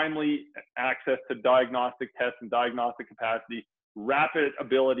 timely access to diagnostic tests and diagnostic capacity, rapid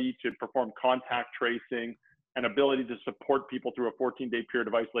ability to perform contact tracing, and ability to support people through a 14-day period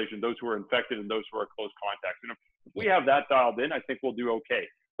of isolation, those who are infected and those who are close contacts. And if we have that dialed in, I think we'll do okay.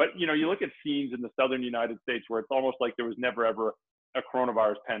 But, you look at scenes in the southern United States where it's almost like there was never, ever a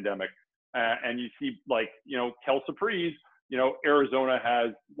coronavirus pandemic. And you see, like, Kel Surprise, Arizona has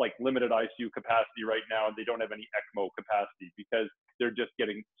like limited ICU capacity right now, and they don't have any ECMO capacity because they're just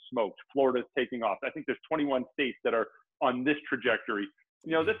getting smoked. Florida's taking off. I think there's 21 states that are on this trajectory.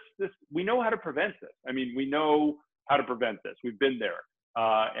 We know how to prevent this. I mean, we know how to prevent this. We've been there,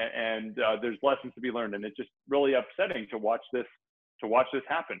 and there's lessons to be learned. And it's just really upsetting to watch this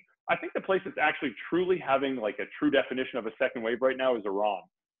happen. I think the place that's actually truly having like a true definition of a second wave right now is Iran.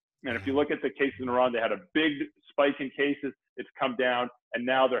 And if you look at the cases in Iran, they had a big spike in cases. It's come down, and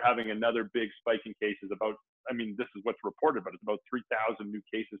now they're having another big spike in cases. This is what's reported, but it's about 3,000 new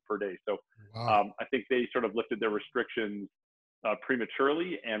cases per day. So wow. I think they sort of lifted their restrictions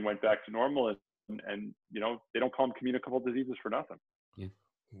prematurely and went back to normal. And they don't call them communicable diseases for nothing. Yeah.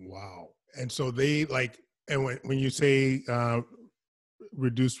 Wow. And so they and when you say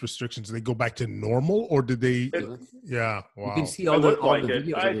reduced restrictions, they go back to normal, or did they? Yeah. Wow. You can see all the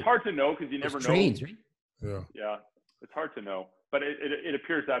videos. It's hard to know because you never know. Trains, right? Yeah. Yeah. It's hard to know, but it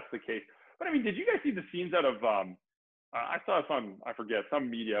appears that's the case. But I mean, did you guys see the scenes out of, I saw some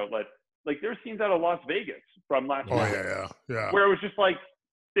media outlet, like there's scenes out of Las Vegas from last year. Oh, yeah. Where it was just like,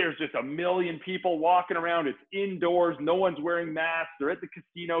 there's just 1 million people walking around. It's indoors. No one's wearing masks. They're at the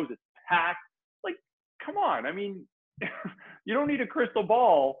casinos. It's packed. Like, come on. I mean, you don't need a crystal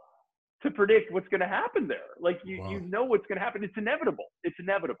ball to predict what's going to happen there. Like, you know what's going to happen. It's inevitable. It's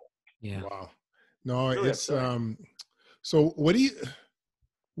inevitable. Yeah. Wow. No, really it's, so what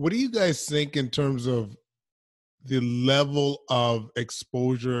do you guys think in terms of the level of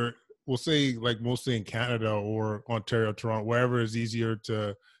exposure, we'll say like mostly in Canada or Ontario, Toronto, wherever is easier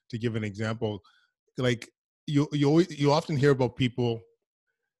to give an example? Like you often hear about people,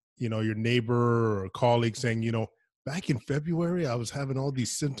 your neighbor or colleague saying, back in February, I was having all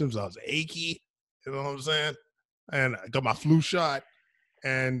these symptoms. I was achy, you know what I'm saying? And I got my flu shot.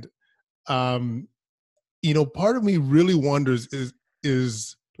 And, part of me really wonders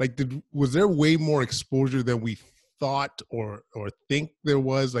is like, was there way more exposure than we thought or think there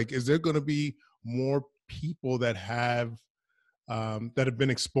was? Like, is there going to be more people that have been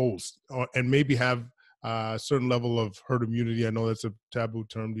exposed and maybe have a certain level of herd immunity? I know that's a taboo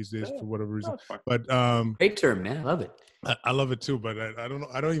term these days for whatever reason, but great term, man. I love it. I love it too, but I don't know.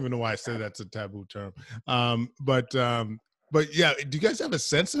 I don't even know why I said that's a taboo term. But yeah, do you guys have a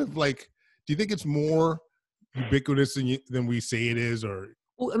sense of like, do you think it's more ubiquitous than we say it is, or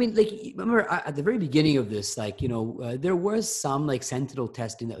Well, I mean, like, remember at the very beginning of this, like, there was some like sentinel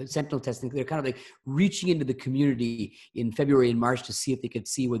testing. They're kind of like reaching into the community in February and March to see if they could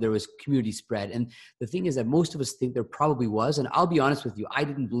see where there was community spread. And the thing is that most of us think there probably was. And I'll be honest with you, I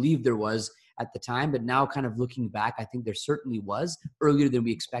didn't believe there was at the time, but now kind of looking back, I think there certainly was earlier than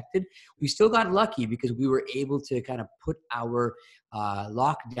we expected. We still got lucky because we were able to kind of put our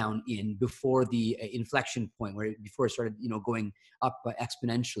lockdown in before the inflection point before it started, going up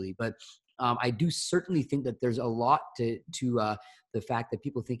exponentially. But I do certainly think that there's a lot to the fact that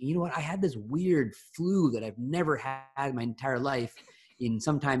people thinking, you know what, I had this weird flu that I've never had my entire life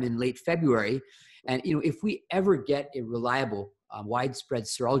sometime in late February. And, if we ever get a reliable widespread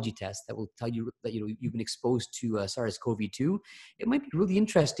serology test that will tell you that you've been exposed to SARS-CoV-2, it might be really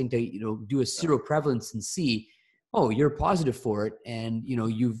interesting to do a seroprevalence and see, oh, you're positive for it, and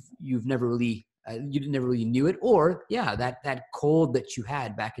you've never really never really knew it, or that cold that you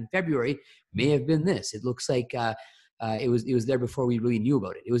had back in February may have been this. It looks like it was there before we really knew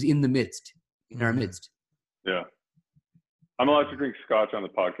about it. It was in our midst. Yeah. I'm allowed to drink scotch on the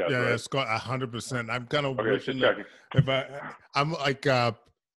podcast. Yeah, right? yeah, Scott, 100%. I'm kind of Okay, wishing just checking.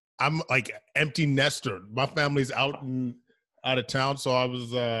 I'm like empty nester. My family's out of town, so I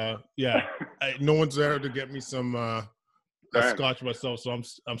was no one's there to get me some scotch myself. So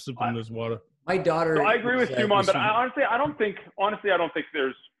I'm sipping this water. My daughter. So I agree with Suman, but I don't think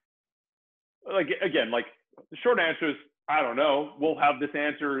there's like the short answer is I don't know. We'll have these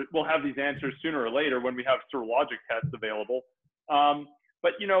answers sooner or later when we have serologic tests available.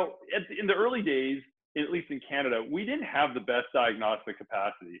 But in the early days, at least in Canada, we didn't have the best diagnostic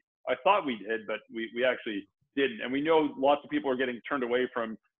capacity. I thought we did, but we actually didn't. And we know lots of people are getting turned away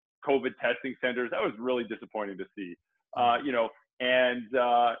from COVID testing centers. That was really disappointing to see. And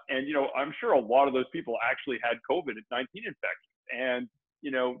I'm sure a lot of those people actually had COVID-19 infections. And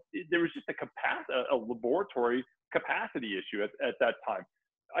there was just a laboratory capacity issue at that time.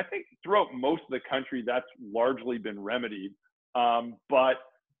 I think throughout most of the country, that's largely been remedied. But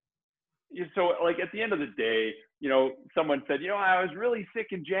so like at the end of the day, someone said, I was really sick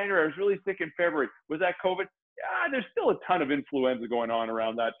in January. I was really sick in February. Was that COVID? Yeah, there's still a ton of influenza going on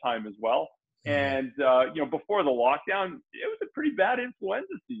around that time as well. And, before the lockdown, it was a pretty bad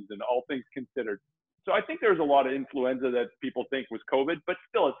influenza season, all things considered. So I think there's a lot of influenza that people think was COVID, but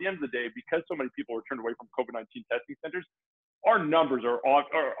still at the end of the day, because so many people were turned away from COVID-19 testing centers, our numbers are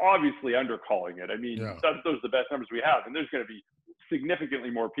obviously undercalling it. I mean, those are the best numbers we have. And there's going to be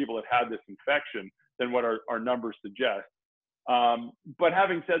significantly more people that had this infection than what our numbers suggest. But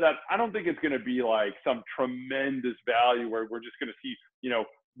having said that, I don't think it's going to be like some tremendous value where we're just going to see,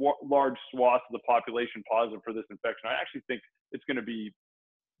 large swaths of the population positive for this infection. I actually think it's going to be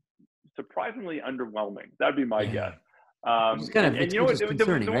surprisingly underwhelming. That'd be my guess. It's kind of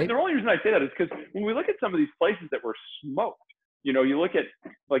concerning, right? The only reason I say that is because when we look at some of these places that were smoked, you look at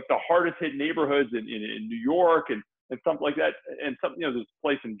like the hardest hit neighborhoods in New York and something like that, and some, there's a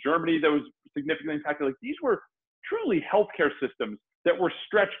place in Germany that was significantly impacted. Like these were truly healthcare systems that were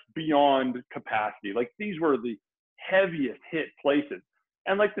stretched beyond capacity. Like these were the heaviest hit places.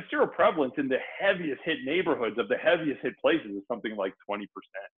 And like the seroprevalence in the heaviest hit neighborhoods of the heaviest hit places is something like 20%.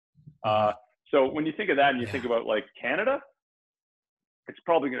 So when you think of that and you think about like Canada, it's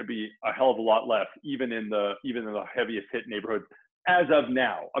probably going to be a hell of a lot less, even in the heaviest hit neighborhoods as of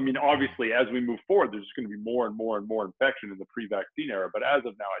now. I mean, obviously, as we move forward, there's just going to be more and more and more infection in the pre-vaccine era. But as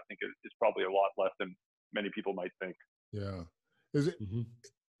of now, I think it's probably a lot less than many people might think. Yeah. Is it?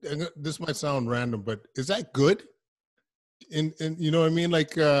 And this might sound random, but is that good? And you know what I mean?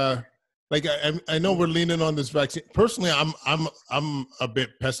 Like I know we're leaning on this vaccine. Personally, I'm a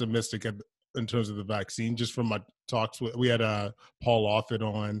bit pessimistic in terms of the vaccine, just from my talks we had Paul Offit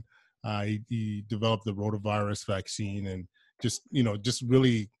on. He developed the rotavirus vaccine, and just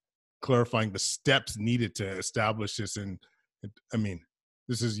really clarifying the steps needed to establish this. And I mean,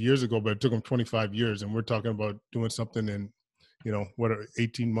 this is years ago, but it took him 25 years, and we're talking about doing something in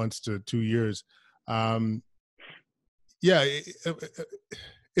 18 months to 2 years. I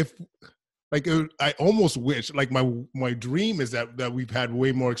almost wish, like my dream is that we've had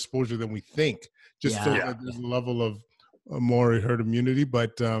way more exposure than we think, so that there's a level of more herd immunity.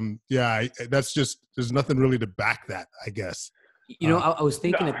 But that's just, there's nothing really to back that, I guess. I was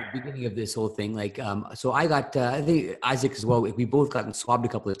thinking at the beginning of this whole thing, like, so I got, I think Isaac as well, we both gotten swabbed a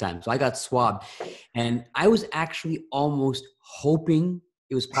couple of times. So I got swabbed, and I was actually almost hoping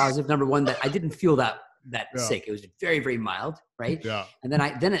it was positive. Number one, that I didn't feel that sick. It was very, very mild, right? Yeah. And then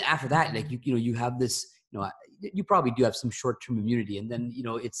after that, like you have this, you probably do have some short-term immunity, and then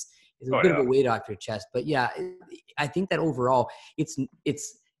it's a bit of a weight off your chest. But yeah, I think that overall, it's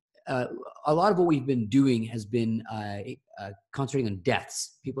a lot of what we've been doing has been concentrating on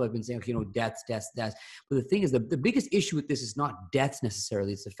deaths. People have been saying, okay, deaths. But the thing is, the biggest issue with this is not deaths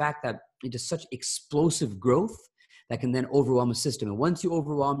necessarily. It's the fact that it is such explosive growth that can then overwhelm a system. And once you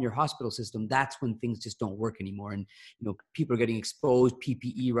overwhelm your hospital system, that's when things just don't work anymore. And, people are getting exposed,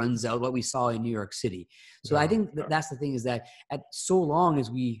 PPE runs out, what we saw in New York City. So I think that's the thing, is that at so long as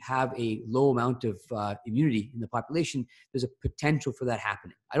we have a low amount of immunity in the population, there's a potential for that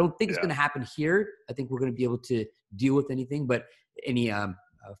happening. I don't think it's going to happen here. I think we're going to be able to deal with anything, but any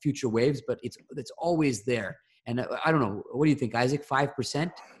future waves, but it's always there. And I don't know, what do you think, Isaac?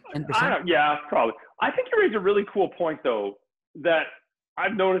 5%? 10%? Yeah, probably. I think you raise a really cool point, though, that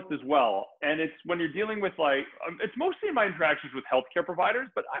I've noticed as well. And it's when you're dealing with it's mostly in my interactions with healthcare providers,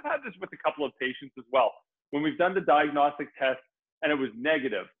 but I've had this with a couple of patients as well. When we've done the diagnostic test and it was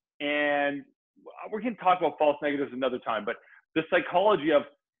negative, and we can talk about false negatives another time, but the psychology of,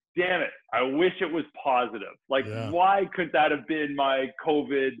 damn it, I wish it was positive. Why couldn't that have been my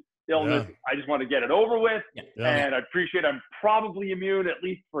COVID illness? I just want to get it over with. And I appreciate I'm probably immune, at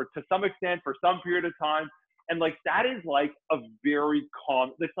least to some extent, for some period of time. And that is a very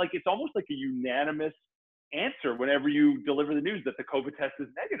common, it's almost like a unanimous answer whenever you deliver the news that the COVID test is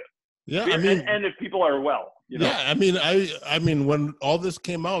negative. Yeah. I mean, and if people are well, Yeah. I mean, when all this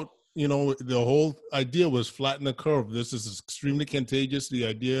came out, the whole idea was flatten the curve. This is extremely contagious. The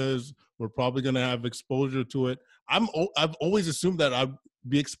idea is we're probably going to have exposure to it. I've always assumed that I'd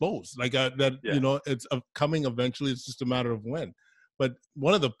be exposed, it's coming eventually. It's just a matter of when. But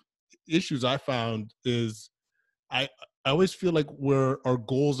one of the issues I found is I always feel like our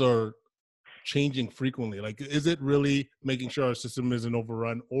goals are changing frequently. Is it really making sure our system isn't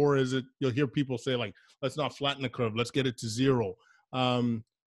overrun, or is it, you'll hear people say let's not flatten the curve, let's get it to zero.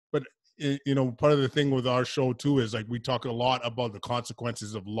 But part of the thing with our show too is we talk a lot about the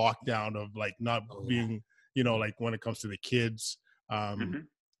consequences of lockdown, of not being, when it comes to the kids,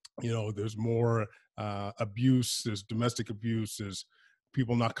 there's more abuse, there's domestic abuse, there's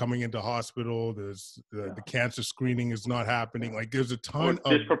people not coming into hospital, there's the cancer screening is not happening. There's a ton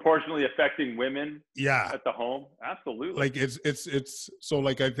of disproportionately affecting women at the home. Absolutely. It's so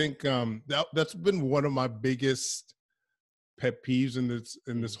I think that's been one of my biggest pet peeves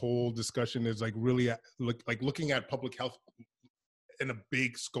in this whole discussion, is really looking at public health in a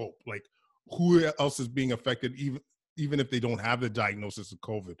big scope. Who else is being affected, even if they don't have the diagnosis of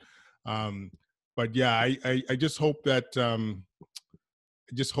COVID. But yeah, I just hope that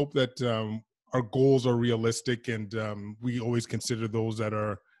our goals are realistic, and we always consider those that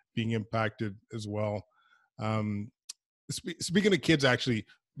are being impacted as well. Speaking of kids, actually,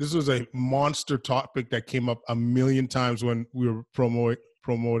 this was a monster topic that came up a million times when we were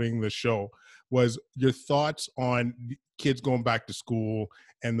promoting the show. Was your thoughts on kids going back to school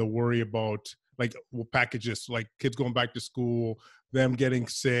and the worry about packages, kids going back to school, them getting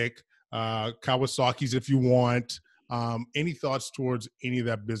sick, Kawasaki's if you want. Any thoughts towards any of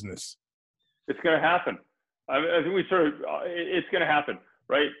that business? It's going to happen. I think it's going to happen,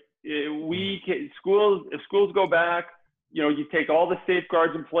 right? If schools go back, you take all the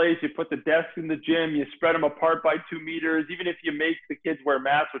safeguards in place, you put the desks in the gym, you spread them apart by 2 meters, even if you make the kids wear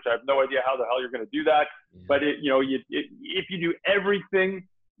masks, which I have no idea how the hell you're going to do that. Yeah. But if you do everything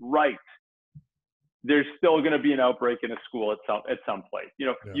right, there's still going to be an outbreak in a school at some place.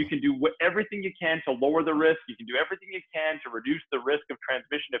 You can do everything you can to lower the risk. You can do everything you can to reduce the risk of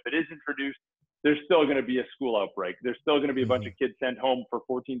transmission. If it is introduced, there's still going to be a school outbreak. There's still going to be a bunch of kids sent home for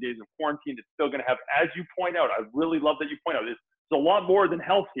 14 days of quarantine. It's still going to have, as you point out, I really love that you point out, it's a lot more than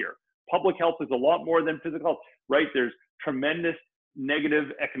health here. Public health is a lot more than physical health, right? There's tremendous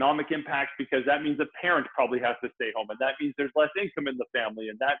negative economic impacts, because that means a parent probably has to stay home, and that means there's less income in the family,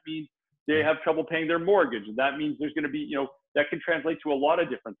 and that means they have trouble paying their mortgage, and that means there's going to be, that can translate to a lot of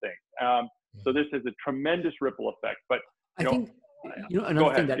different things. So this has a tremendous ripple effect. But I think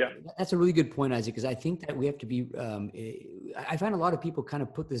another thing that's a really good point, Isaac, because I think that we have to be. I find a lot of people kind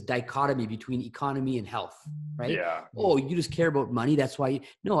of put this dichotomy between economy and health, right? Yeah. Oh, you just care about money. That's why.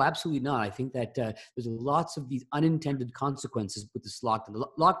 No, absolutely not. I think that there's lots of these unintended consequences with this lockdown. The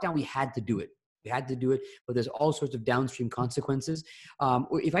lockdown, we had to do it. We had to do it, but there's all sorts of downstream consequences.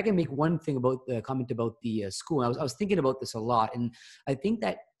 If I can make one thing about the comment about the school, I was thinking about this a lot, and I think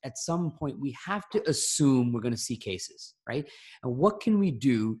that at some point we have to assume we're going to see cases, right? And what can we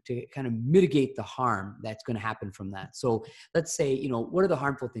do to kind of mitigate the harm that's going to happen from that? So let's say, what are the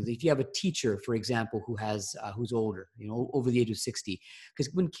harmful things? If you have a teacher, for example, who's older, over the age of 60,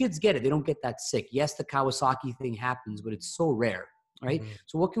 because when kids get it, they don't get that sick. Yes, the Kawasaki thing happens, but it's so rare. right? Mhm.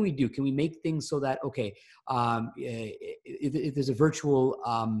 So what can we do? Can we make things so that, okay, if there's a virtual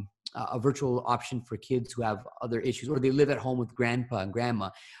option for kids who have other issues, or they live at home with grandpa and grandma,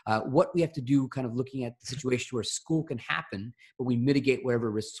 what we have to do, kind of looking at the situation where school can happen, but we mitigate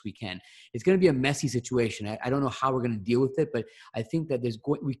whatever risks we can. It's going to be a messy situation. I don't know how we're going to deal with it, but I think that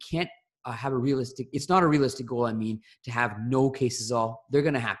we can't have a realistic, it's not a realistic goal, I mean, to have no cases all. They're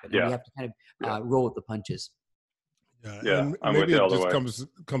going to happen. And we have to kind of roll with the punches. Yeah, and I'm with maybe you it all the just way.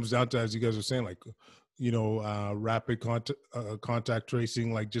 comes down to, as you guys are saying, like, rapid contact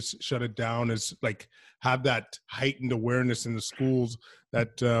tracing, like just shut it down. Is like have that heightened awareness in the schools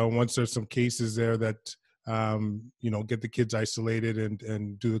that once there's some cases there that get the kids isolated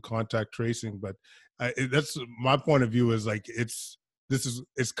and do the contact tracing. But that's my point of view, is like it's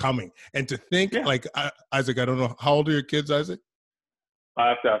coming. And to think like Isaac, I don't know, how old are your kids, Isaac? I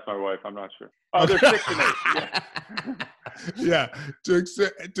have to ask my wife. I'm not sure. Oh, Okay. they're 6 and 8. Yeah,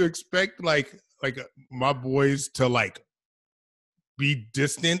 to expect like my boys to like be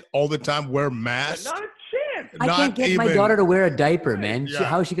distant all the time, wear masks. Not a chance. I can't get my daughter to wear a diaper, man. Yeah.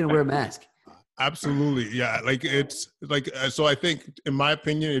 How is she going to wear a mask? Absolutely, yeah. Like it's like so. I think, in my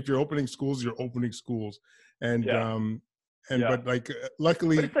opinion, if you're opening schools, you're opening schools, and but like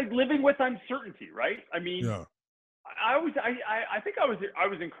luckily, but it's like living with uncertainty, right? I mean, yeah. I think I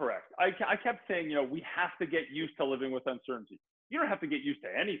was incorrect. I kept saying, we have to get used to living with uncertainty. You don't have to get used to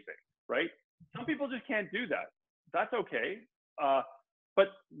anything, right? Some people just can't do that. That's okay. But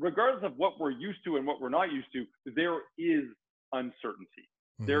regardless of what we're used to and what we're not used to, there is uncertainty.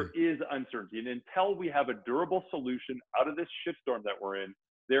 Mm-hmm. There is uncertainty. And until we have a durable solution out of this shitstorm that we're in,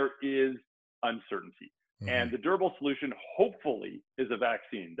 there is uncertainty. Mm-hmm. And the durable solution, hopefully, is a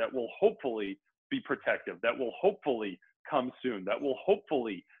vaccine that will hopefully be protective, that will hopefully come soon, that will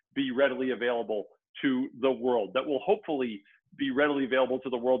hopefully be readily available to the world, that will hopefully be readily available to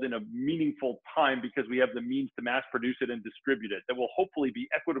the world in a meaningful time because we have the means to mass produce it and distribute it, that will hopefully be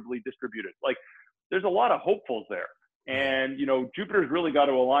equitably distributed. Like, there's a lot of hopefuls there. And, Jupiter's really got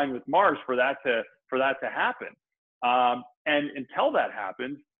to align with Mars for that to happen. And until that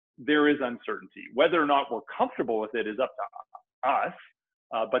happens, there is uncertainty. Whether or not we're comfortable with it is up to us,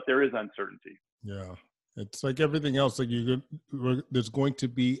 but there is uncertainty. Yeah, it's like everything else. Like there's going to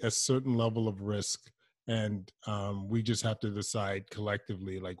be a certain level of risk, and we just have to decide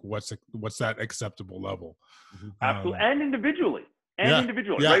collectively, like what's that acceptable level. Absolutely, and individually, right?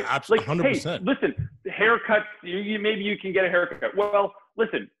 Like, 100%. Hey, listen, haircuts. Maybe you can get a haircut. Well,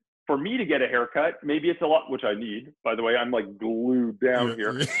 listen. For me to get a haircut, maybe it's a lot, which I need. By the way, I'm like glued down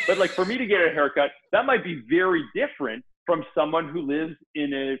here. But like for me to get a haircut, that might be very different from someone who lives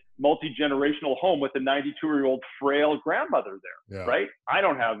in a multi-generational home with a 92-year-old frail grandmother there, right? I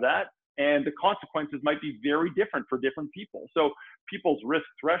don't have that. And the consequences might be very different for different people. So people's risk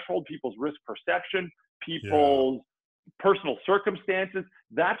threshold, people's risk perception, people's personal circumstances,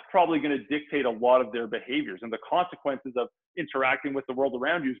 that's probably going to dictate a lot of their behaviors, and the consequences of interacting with the world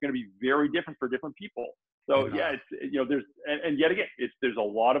around you is going to be very different for different people. So it's there's and yet again, there's a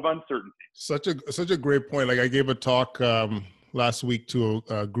lot of uncertainty. Such a great point. Like I gave a talk last week to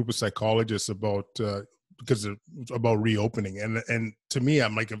a group of psychologists about reopening, and to me,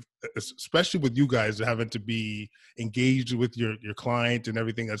 I'm like, especially with you guys having to be engaged with your client and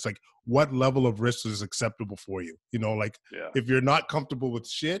everything, it's like, what level of risk is acceptable for you? If you're not comfortable with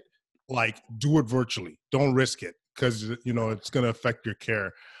shit, like, do it virtually. Don't risk it, because it's going to affect your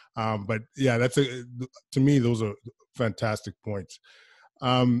care. But yeah, to me, those are fantastic points.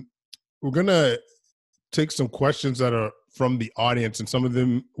 We're gonna take some questions that are from the audience, and some of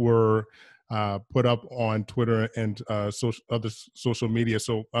them were put up on Twitter and other social media.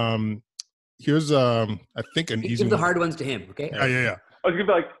 So here's I think an easy one. Give the hard ones to him, okay? Yeah. I was gonna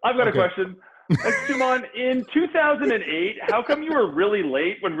be like, I've got a question. Suman, in 2008, how come you were really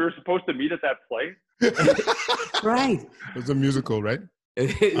late when we were supposed to meet at that play? Right. It was a musical, right?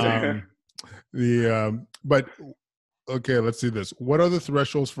 But okay, let's see this. What are the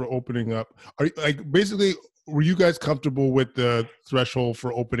thresholds for opening up? Were you guys comfortable with the threshold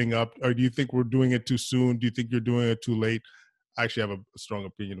for opening up, or do you think we're doing it too soon? Do you think you're doing it too late? I actually have a strong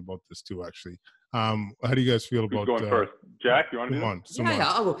opinion about this too, actually. How do you guys feel about going first? Jack, you want to come on.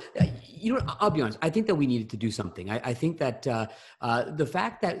 I'll go. I'll be honest. I think that we needed to do something. I think that the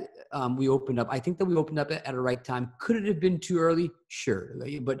fact that we opened up, I think that we opened up at a right time. Could it have been too early? Sure.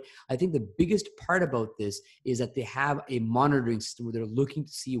 But I think the biggest part about this is that they have a monitoring system where they're looking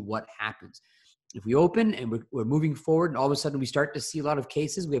to see what happens. If we open and we're moving forward and all of a sudden we start to see a lot of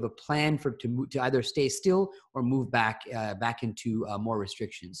cases, we have a plan to either stay still or move back into more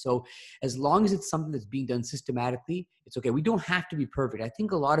restrictions. So as long as it's something that's being done systematically, it's okay. We don't have to be perfect. I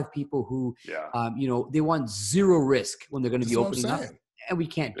think a lot of people who, they want zero risk when they're going to be opening up. And we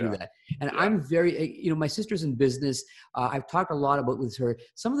can't do that. And I'm very, my sister's in business. I've talked a lot about with her,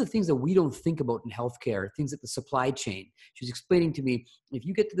 some of the things that we don't think about in healthcare, things like the supply chain. She was explaining to me, if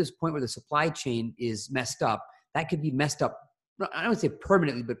you get to this point where the supply chain is messed up, that could be messed up, I don't say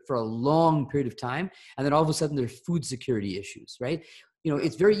permanently, but for a long period of time. And then all of a sudden there's food security issues, right?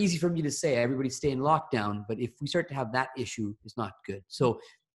 It's very easy for me to say everybody stay in lockdown, but if we start to have that issue, it's not good. So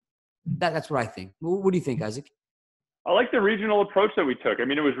that's what I think. What do you think, Isaac? I like the regional approach that we took. I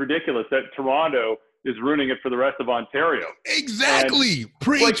mean, it was ridiculous that Toronto is ruining it for the rest of Ontario. Exactly.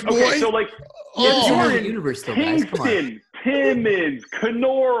 Preach, boy. Okay, so like, universe, though, Kingston, Timmins,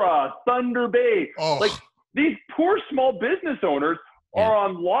 Kenora, Thunder Bay. Like, these poor small business owners are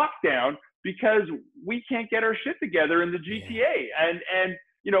on lockdown because we can't get our shit together in the GTA. And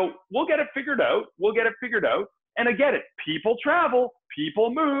we'll get it figured out. And I get it. People travel,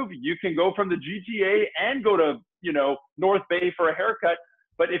 people move. You can go from the GTA and go to, North Bay for a haircut.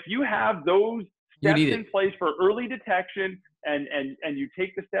 But if you have those steps in place for early detection and you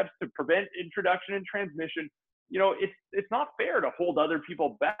take the steps to prevent introduction and transmission, it's not fair to hold other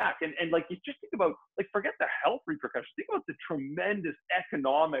people back. And like, you just think about, like, forget the health repercussions. Think about the tremendous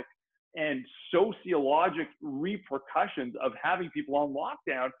economic and sociologic repercussions of having people on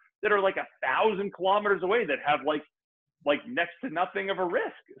lockdown that are like 1,000 kilometers away that have like next to nothing of a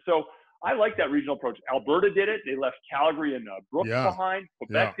risk. So I like that regional approach. Alberta did it. They left Calgary and Brooks behind.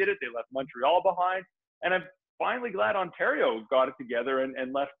 Quebec did it. They left Montreal behind. And I'm finally glad Ontario got it together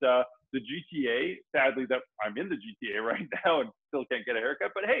and left the GTA. Sadly, that I'm in the GTA right now and still can't get a haircut.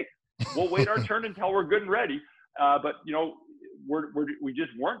 But hey, we'll wait our turn until we're good and ready. But we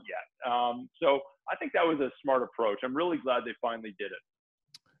just weren't yet. So I think that was a smart approach. I'm really glad they finally did it.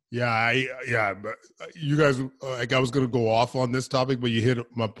 But you guys, like, I was going to go off on this topic, but you hit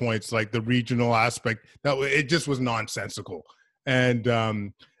my points, like the regional aspect. That it just was nonsensical, and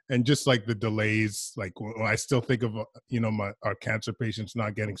just like the delays, like when I still think of our cancer patients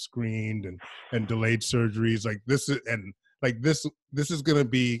not getting screened and delayed surgeries, like this is going to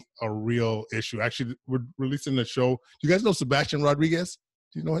be a real issue. Actually, we're releasing a show. Do you guys know Sebastian Rodriguez?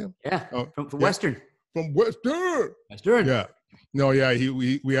 Do you know him? Yeah, from Western. From Western. Yeah. No, yeah,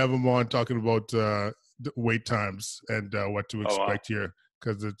 we have him on talking about wait times and what to expect here,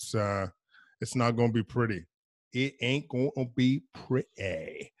 because it's not going to be pretty. It ain't going to be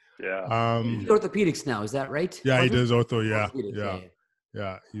pretty. Yeah. He's orthopedics now, is that right? Yeah, he does ortho.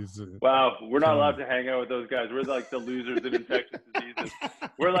 Yeah. He's wow, we're not allowed to hang out with those guys. We're like the losers in infectious diseases.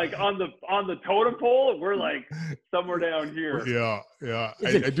 We're like on the totem pole. We're like somewhere down here. Yeah.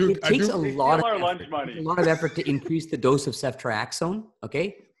 Listen, it takes a lot of effort to increase the dose of ceftriaxone.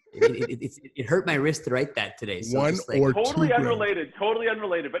 Okay, it hurt my wrist to write that today. So totally unrelated.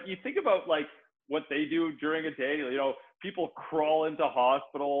 But you think about like what they do during a day. People crawl into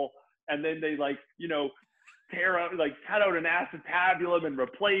hospital and then they cut out an acetabulum and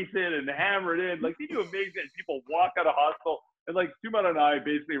replace it and hammer it in. Like, they do amazing. People walk out of hospital, and like Sumant and I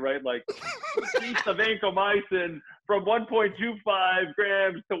basically write like piece of vancomycin from 1.25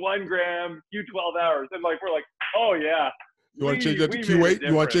 grams to 1 gram, Q12 hours, and like we're like, oh yeah. You want to change that to Q8?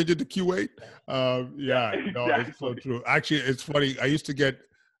 You want to change it to Q8? Exactly. No, it's so true. Actually, it's funny. I used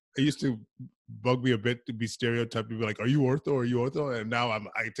to bug me a bit to be stereotyped. To be like, "Are you ortho? And now I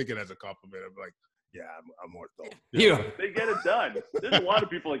take it as a compliment. I'm like, yeah, I'm ortho. Yeah. They get it done. There's a lot of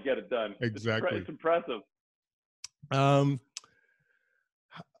people that get it done. Exactly. It's impressive.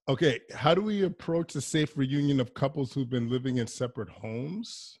 Okay, how do we approach the safe reunion of couples who've been living in separate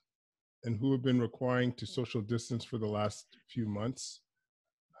homes and who have been requiring to social distance for the last few months?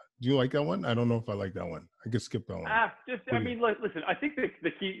 Do you like that one? I don't know if I like that one. I could skip that one. Listen, I think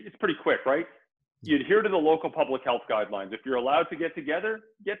the key, it's pretty quick, right? You adhere to the local public health guidelines. If you're allowed to get together,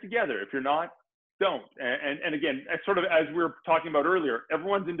 get together. If you're not, don't. And again, sort of as we were talking about earlier,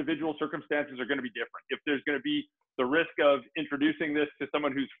 everyone's individual circumstances are going to be different. If there's going to be the risk of introducing this to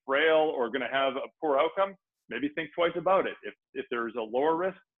someone who's frail or going to have a poor outcome, maybe think twice about it. If there's a lower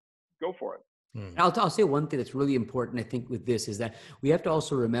risk, go for it. I'll say one thing that's really important, I think, with this is that we have to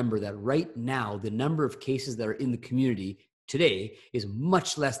also remember that right now, the number of cases that are in the community today is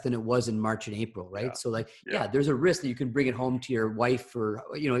much less than it was in March and April, right? Yeah. So there's a risk that you can bring it home to your wife or,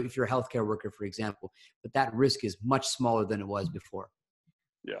 if you're a healthcare worker, for example, but that risk is much smaller than it was before.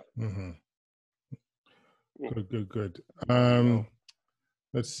 Yeah. Mm-hmm. Good.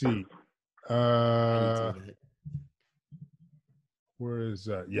 Let's see. Uh, where is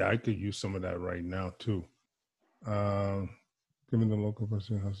that? Yeah, I could use some of that right now too. Given the local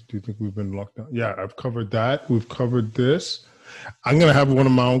person, do you think we've been locked down? Yeah, I've covered that. We've covered this. I'm going to have one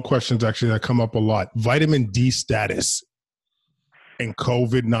of my own questions actually that come up a lot. Vitamin D status and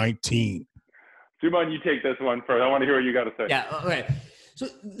COVID-19. Suman, you take this one first. I want to hear what you got to say. Yeah, okay. So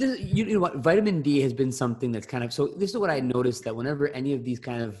you know what, vitamin D has been something that's kind of, so this is what I noticed, that whenever any of these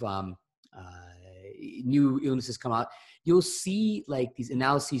kind of new illnesses come out, you'll see like these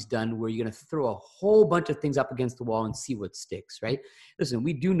analyses done where you're going to throw a whole bunch of things up against the wall and see what sticks, right? Listen,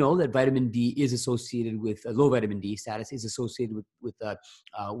 we do know that vitamin D is associated with low vitamin D status is associated with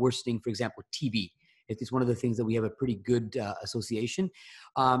worsening, for example, TB. It's one of the things that we have a pretty good association.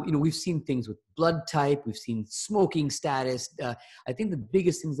 You know, we've seen things with blood type, we've seen smoking status. I think the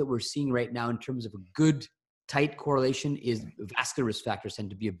biggest things that we're seeing right now in terms of a good tight correlation is vascular risk factors tend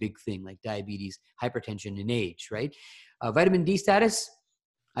to be a big thing, like diabetes, hypertension, and age, right? Vitamin D status,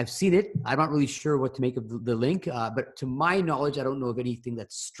 I've seen it. I'm not really sure what to make of the link, but to my knowledge, I don't know of anything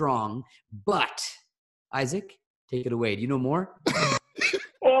that's strong. But Isaac, take it away. Do you know more?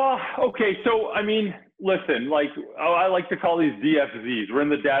 Oh, okay. So, I mean, listen, like, I like to call these DFZs. We're in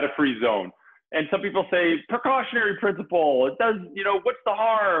the data-free zone. And some people say, precautionary principle. It does, you know, what's the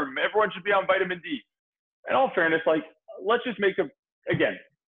harm? Everyone should be on vitamin D. In all fairness, like, let's just make again,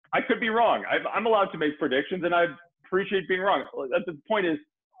 I could be wrong. I'm allowed to make predictions, and I appreciate being wrong. The point is,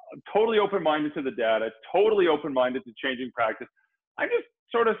 I'm totally open-minded to the data, totally open-minded to changing practice. I'm just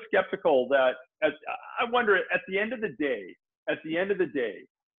sort of skeptical that, I wonder, at the end of the day, if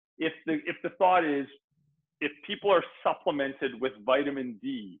the thought is, if people are supplemented with vitamin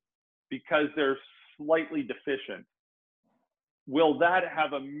D because they're slightly deficient, will that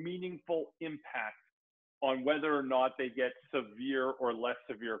have a meaningful impact on whether or not they get severe or less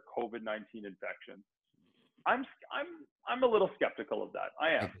severe COVID-19 infection? I'm a little skeptical of that. I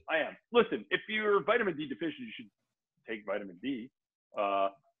am. Listen, if you're vitamin D deficient, you should take vitamin D.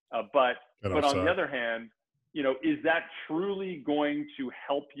 But on the other hand, you know, is that truly going to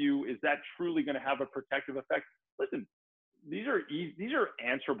help you? Is that truly going to have a protective effect? Listen, these are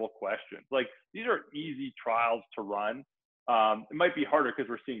answerable questions. Like, these are easy trials to run. It might be harder because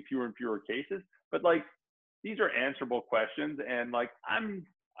we're seeing fewer and fewer cases, but like, these are answerable questions. And like, I'm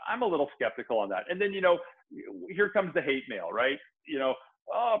a little skeptical on that. And then, you know, here comes the hate mail, right? You know,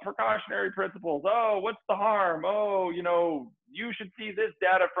 oh, precautionary principles. Oh, what's the harm? Oh, you know, you should see this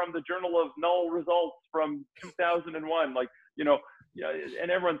data from the Journal of Null Results from 2001. Like, you know, yeah,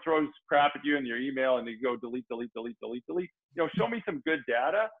 and everyone throws crap at you in your email and you go delete. You know, show me some good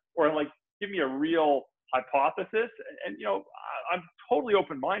data, or like, give me a real hypothesis. And you know, I'm totally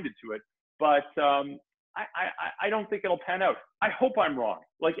open-minded to it, but I don't think it'll pan out. I hope I'm wrong.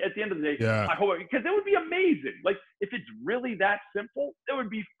 Like, at the end of the day, yeah. I hope, because it would be amazing. Like, if it's really that simple, it would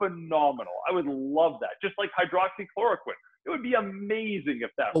be phenomenal. I would love that. Just like hydroxychloroquine. It would be amazing if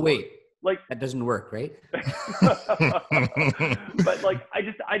that worked. Wait, like, that doesn't work, right? But like, I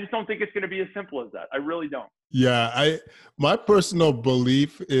just don't think it's going to be as simple as that. I really don't. Yeah, my personal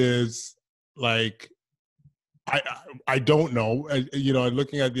belief is like, I don't know. You know,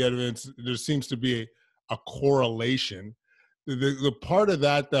 looking at the evidence, there seems to be a correlation. The part of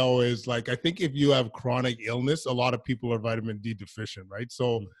that though is like, I think if you have chronic illness, a lot of people are vitamin D deficient, right?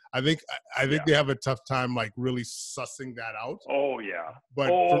 So I think they have a tough time like really sussing that out. Oh yeah.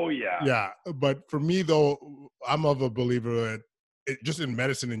 But but for me though, I'm of a believer that just in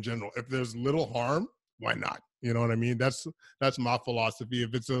medicine in general, if there's little harm, why not? You know what I mean? That's my philosophy.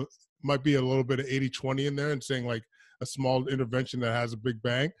 If might be a little bit of 80-20 in there and saying like a small intervention that has a big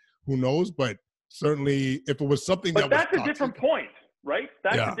bang, who knows? But certainly if it was something but that's a different point, right?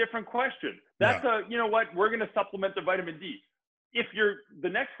 That's a different question. That's you know what, we're going to supplement the vitamin D. If the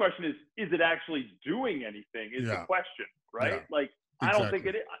next question is it actually doing anything is the question, right? Yeah. Like, exactly. I don't think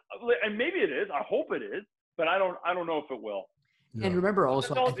it is. And maybe it is. I hope it is, but I don't know if it will. Yeah. And remember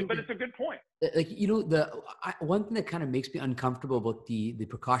also, but it's a good point. Like, you know, one thing that kind of makes me uncomfortable about the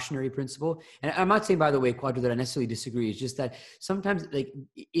precautionary principle, and I'm not saying, by the way, Quadra, that I necessarily disagree, it's just that sometimes like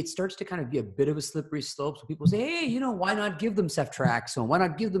it starts to kind of be a bit of a slippery slope. So people say, hey, you know, why not give them ceftriaxone? Why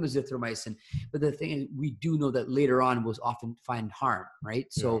not give them azithromycin? But the thing is, we do know that later on we'll often find harm, right?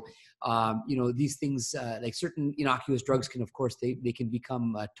 Yeah. So, you know, these things like certain innocuous drugs can, of course, they can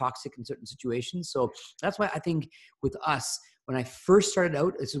become toxic in certain situations. So that's why I think with us, when I first started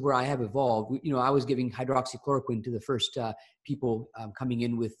out, this is where I have evolved. You know, I was giving hydroxychloroquine to the first people coming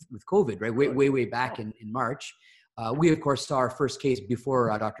in with COVID, right? Way back in March. We, of course, saw our first case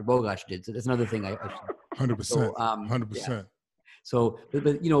before Dr. Bogosh did. So that's another thing I 100%. 100%. So, but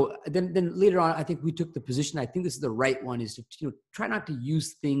then later on, I think we took the position. I think this is the right one: is to try not to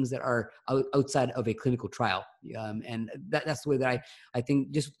use things that are outside of a clinical trial. And that's the way that I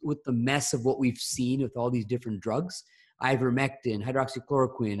think, just with the mess of what we've seen with all these different drugs, ivermectin,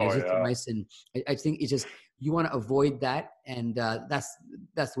 hydroxychloroquine, azithromycin. I think it's just, you want to avoid that, and that's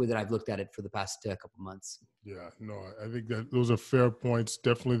the way that I've looked at it for the past couple months. Yeah, no, I think that those are fair points.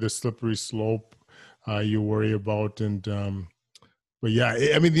 Definitely the slippery slope you worry about, and but yeah,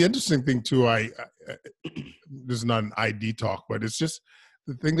 I mean, the interesting thing too, this is not an ID talk, but it's just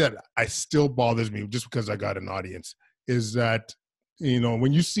the thing that I still bothers me, just because I got an audience, is that,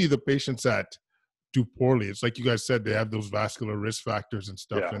 when you see the patients that do poorly, it's like you guys said, they have those vascular risk factors and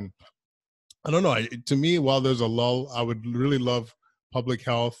stuff. Yeah. And I don't know, to me, while there's a lull, I would really love public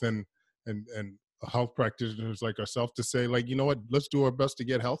health and health practitioners like ourselves to say, like, you know what, let's do our best to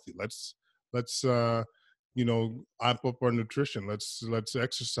get healthy. Let's amp up our nutrition. Let's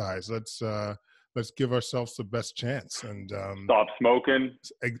exercise. Let's give ourselves the best chance. And stop smoking.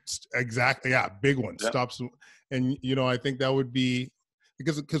 Exactly. Yeah. Big one. Yeah. Stop. And, I think that would be,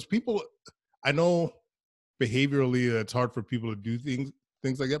 because people, I know behaviorally it's hard for people to do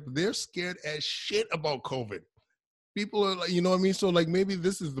things like that, but they're scared as shit about COVID. People are like, you know what I mean? So like, maybe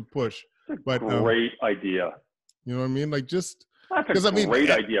this is the push. But great idea. You know what I mean? Like, just that's a great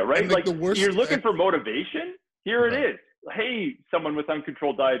idea, right? Like the worst, you're looking for motivation. Here it is. Hey, someone with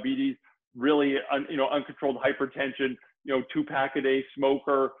uncontrolled diabetes, really, uncontrolled hypertension, 2-pack-a-day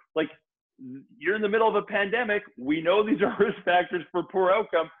smoker. Like, you're in the middle of a pandemic. We know these are risk factors for poor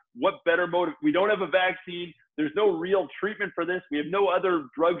outcome. What better motive? We don't have a vaccine. There's no real treatment for this. We have no other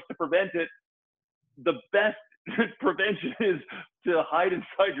drugs to prevent it. The best prevention is to hide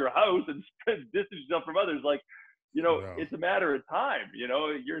inside your house and distance yourself from others. Like, it's a matter of time.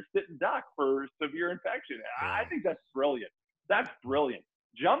 You're a sitting duck for severe infection. I think that's brilliant. That's brilliant.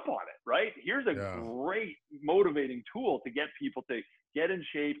 Jump on it, right? Here's a great motivating tool to get people to get in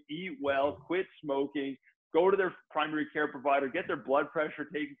shape, eat well, quit smoking, go to their primary care provider, get their blood pressure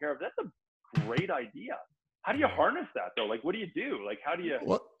taken care of. That's a great idea. How do you harness that though? Like, what do you do? Like, how do you?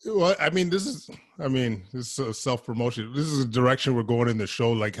 Well, I mean, this is a self-promotion. This is a direction we're going in the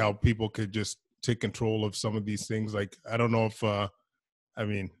show, like how people could just take control of some of these things. Like, I don't know if,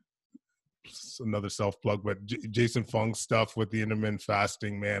 it's another self-plug, but Jason Fung's stuff with the intermittent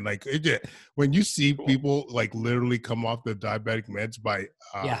fasting, man, like when you see people like literally come off the diabetic meds by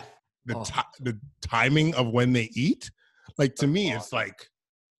the timing of when they eat, like, to me, it's like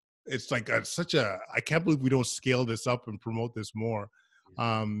such a, I can't believe we don't scale this up and promote this more.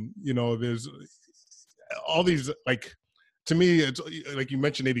 There's all these, like, to me, it's like you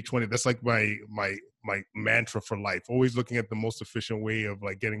mentioned 80-20. That's like my mantra for life. Always looking at the most efficient way of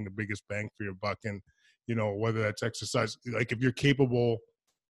like getting the biggest bang for your buck. And, whether that's exercise, like if you're capable,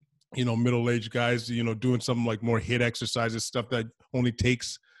 middle-aged guys, doing something like more HIIT exercises, stuff that only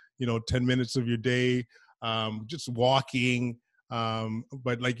takes, 10 minutes of your day, just walking.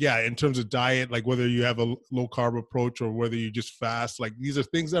 But like, in terms of diet, like whether you have a low carb approach or whether you just fast, like these are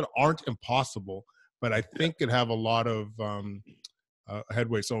things that aren't impossible, but I think could have a lot of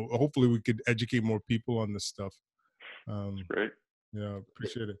headway. So hopefully we could educate more people on this stuff. Great. Yeah,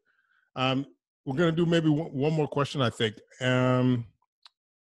 appreciate it. We're going to do maybe one more question, I think.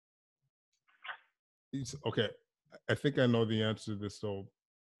 Okay. I think I know the answer to this, though,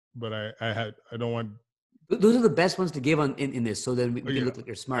 but I don't want. Those are the best ones to give in this, so then we can look like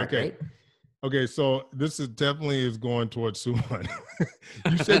you're smart, right? Okay, so this is definitely going towards Suman.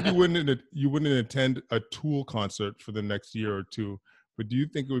 You said you wouldn't attend a Tool concert for the next year or two, but do you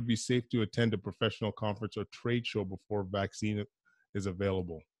think it would be safe to attend a professional conference or trade show before vaccine is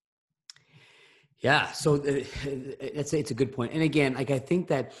available? Yeah, so it's a good point. And again, like I think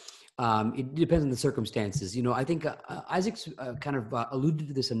that it depends on the circumstances. I think Isaac's kind of alluded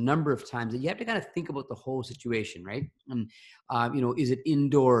to this a number of times, that you have to kind of think about the whole situation, right? And, is it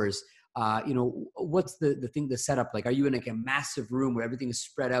indoors? What's the setup like? Are you in like a massive room where everything is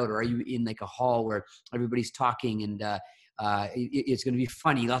spread out, or are you in like a hall where everybody's talking and it's going to be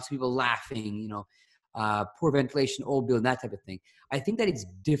funny, lots of people laughing, poor ventilation, old building, that type of thing. I think that it's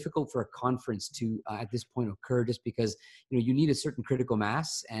difficult for a conference to at this point occur, just because you need a certain critical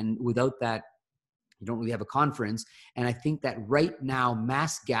mass, and without that you don't really have a conference. And I think that right now,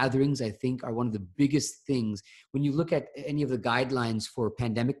 mass gatherings, I think, are one of the biggest things. When you look at any of the guidelines for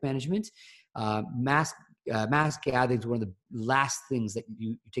pandemic management, mass mass gatherings are one of the last things that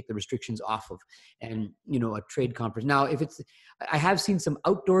you take the restrictions off of. And, a trade conference. Now, I have seen some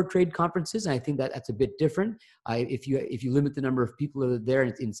outdoor trade conferences, and I think that that's a bit different. If you limit the number of people that are there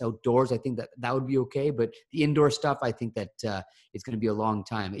and it's outdoors, I think that would be okay. But the indoor stuff, I think that it's going to be a long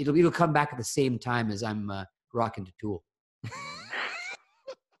time. It'll come back at the same time as I'm rocking to Tool.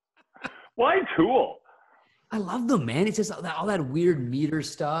 Why Tool? I love them, man. It's just all that weird meter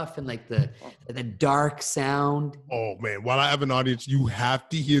stuff and like the dark sound. Oh man, while I have an audience, you have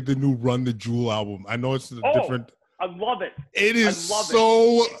to hear the new Run the Jewel album. I know it's different. I love it. It is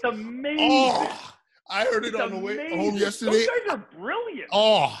so It's amazing. Oh, I heard it on the way home yesterday. Those guys are brilliant.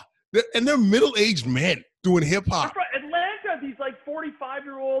 Oh, they're middle-aged men doing hip hop. Atlanta, these like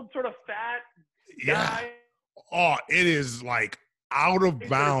 45-year-old sort of fat guy. Oh, it is like out of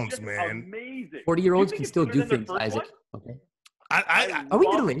bounds, man. Amazing. 40-year-olds can still do things, Isaac. Okay. Are we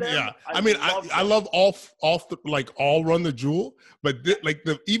gonna win? Yeah, I love all Run the Jewel, but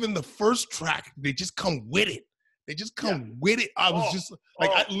even the first track, they just come with it. They just come with it. I was just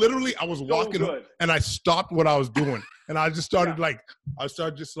like, I was walking and I stopped what I was doing, and I just started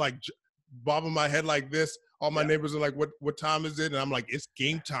bobbing my head like this. All my neighbors are like, "What time is it?" And I'm like, "It's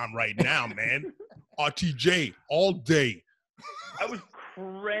game time right now, man." RTJ all day. I was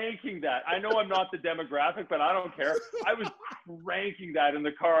cranking that. I know I'm not the demographic, but I don't care. I was cranking that in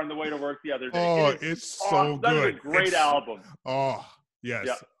the car on the way to work the other day. Oh, it's so good. That is a great album. Oh,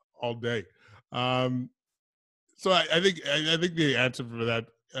 yes, all day. So I think the answer for that,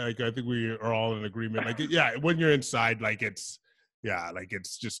 I think we are all in agreement. When you're inside, it's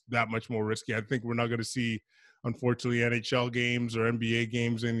just that much more risky. I think we're not going to see, unfortunately, NHL games or NBA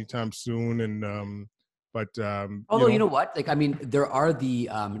games anytime soon. And although you know what, there are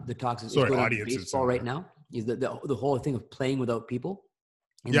the talks of baseball right now. Is the whole thing of playing without people.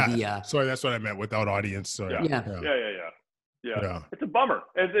 Sorry, that's what I meant, without audience. So Yeah. It's a bummer.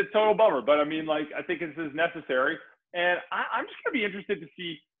 It's a total bummer. But I think this is necessary. And I'm just going to be interested to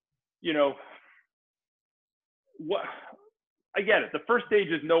see, what. I get it. The first stage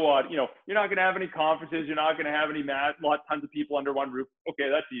is no audience. You're not going to have any conferences. You're not going to have any tons of people under one roof. Okay,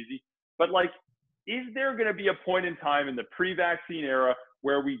 that's easy. But is there going to be a point in time in the pre-vaccine era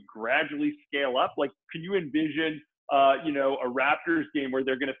where we gradually scale up? Can you envision, a Raptors game where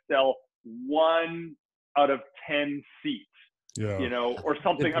they're going to sell 1 out of 10 seats? Or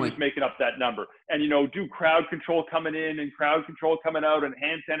something. I'm just making up that number. And, do crowd control coming in and crowd control coming out and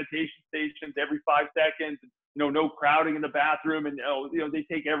hand sanitation stations every 5 seconds. No crowding in the bathroom. And, they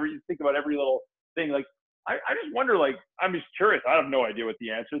think about every little thing. I just wonder, I'm just curious. I have no idea what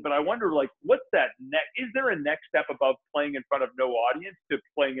the answer is, but I wonder, what's that next? Is there a next step above playing in front of no audience to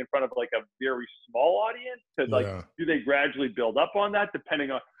playing in front of a very small audience? Because do they gradually build up on that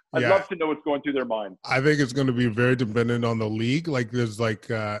depending on? I'd love to know what's going through their mind. I think it's going to be very dependent on the league. There's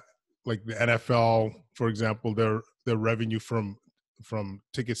the NFL, for example, their revenue from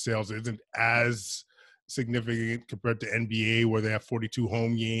ticket sales isn't as significant compared to NBA, where they have 42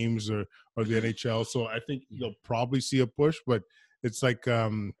 home games, or the NHL. So I think you'll probably see a push, but it's like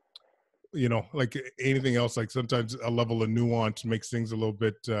anything else, sometimes a level of nuance makes things a little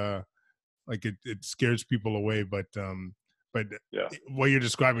bit it scares people away. But what you're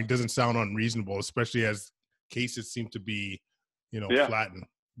describing doesn't sound unreasonable, especially as cases seem to be, flattened.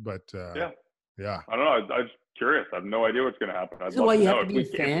 But I don't know. I'm curious. I have no idea what's going to happen. This is why you have to be a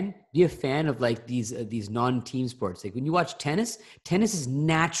fan. Be a fan of these non-team sports. When you watch tennis is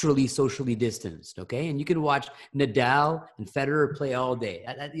naturally socially distanced. Okay, and you can watch Nadal and Federer play all day.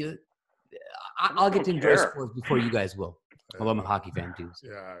 I'll get to enjoy sports before you guys will. Although I'm a hockey fan too. So.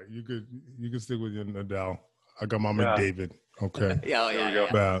 Yeah, you could stick with your Nadal. I got my McDavid. Okay.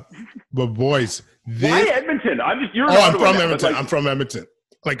 Yeah. But boys, why Edmonton? I'm from Edmonton. I'm from Edmonton.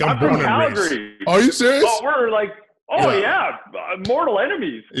 I'm born and Calgary. raised. Are you serious? Oh, we're mortal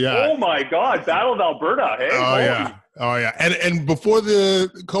enemies. Yeah. Oh my God, Battle of Alberta. Hey. Oh yeah. And before the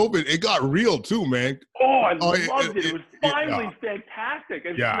COVID, it got real too, man. Oh, I loved it. It was finally fantastic.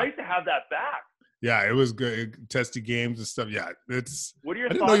 It's nice to have that back. Yeah, it was good. Testy games and stuff. Yeah, it's. What are your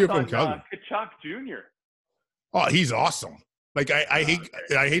thoughts on Tkachuk Jr.? Oh, he's awesome. I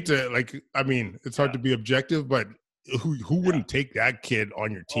hate to it's hard to be objective, but who wouldn't take that kid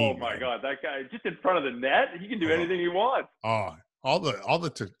on your team? Oh my God, that guy just in front of the net, he can do anything he wants. Oh, all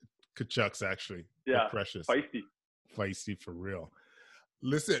the Tkachuks actually. Yeah, precious, feisty for real.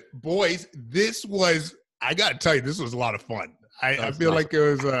 Listen, boys, I gotta tell you, this was a lot of fun. I feel like it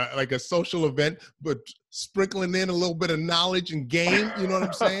was a social event, but sprinkling in a little bit of knowledge and game. You know what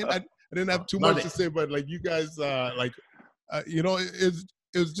I'm saying? I didn't have too much to say, but you guys,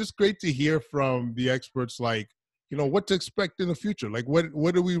 was just great to hear from the experts, like, you know, what to expect in the future. Like,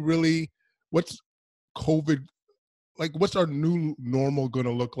 what do we really, what's COVID, like, what's our new normal going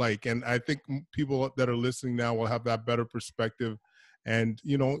to look like? And I think people that are listening now will have that better perspective and,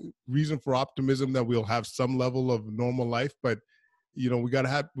 you know, reason for optimism that we'll have some level of normal life. But, you know, we got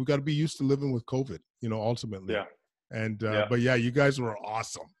to be used to living with COVID, you know, ultimately. Yeah. And, but yeah, you guys were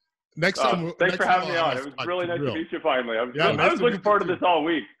awesome. Next time. Thanks for having me on. It was really nice to meet you finally. I was looking forward to this all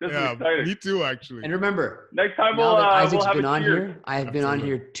week. This is exciting. Me too, actually. And remember, next time Isaac's have been a on cheers. here. I have been on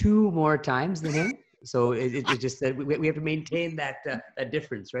here 2 more times than him. So it just said we have to maintain that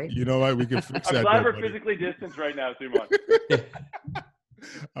difference, right? You know what? We can fix that. I'm glad we're physically distanced right now, Simon.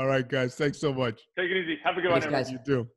 All right, guys. Thanks so much. Take it easy. Have a good one, everyone. You too.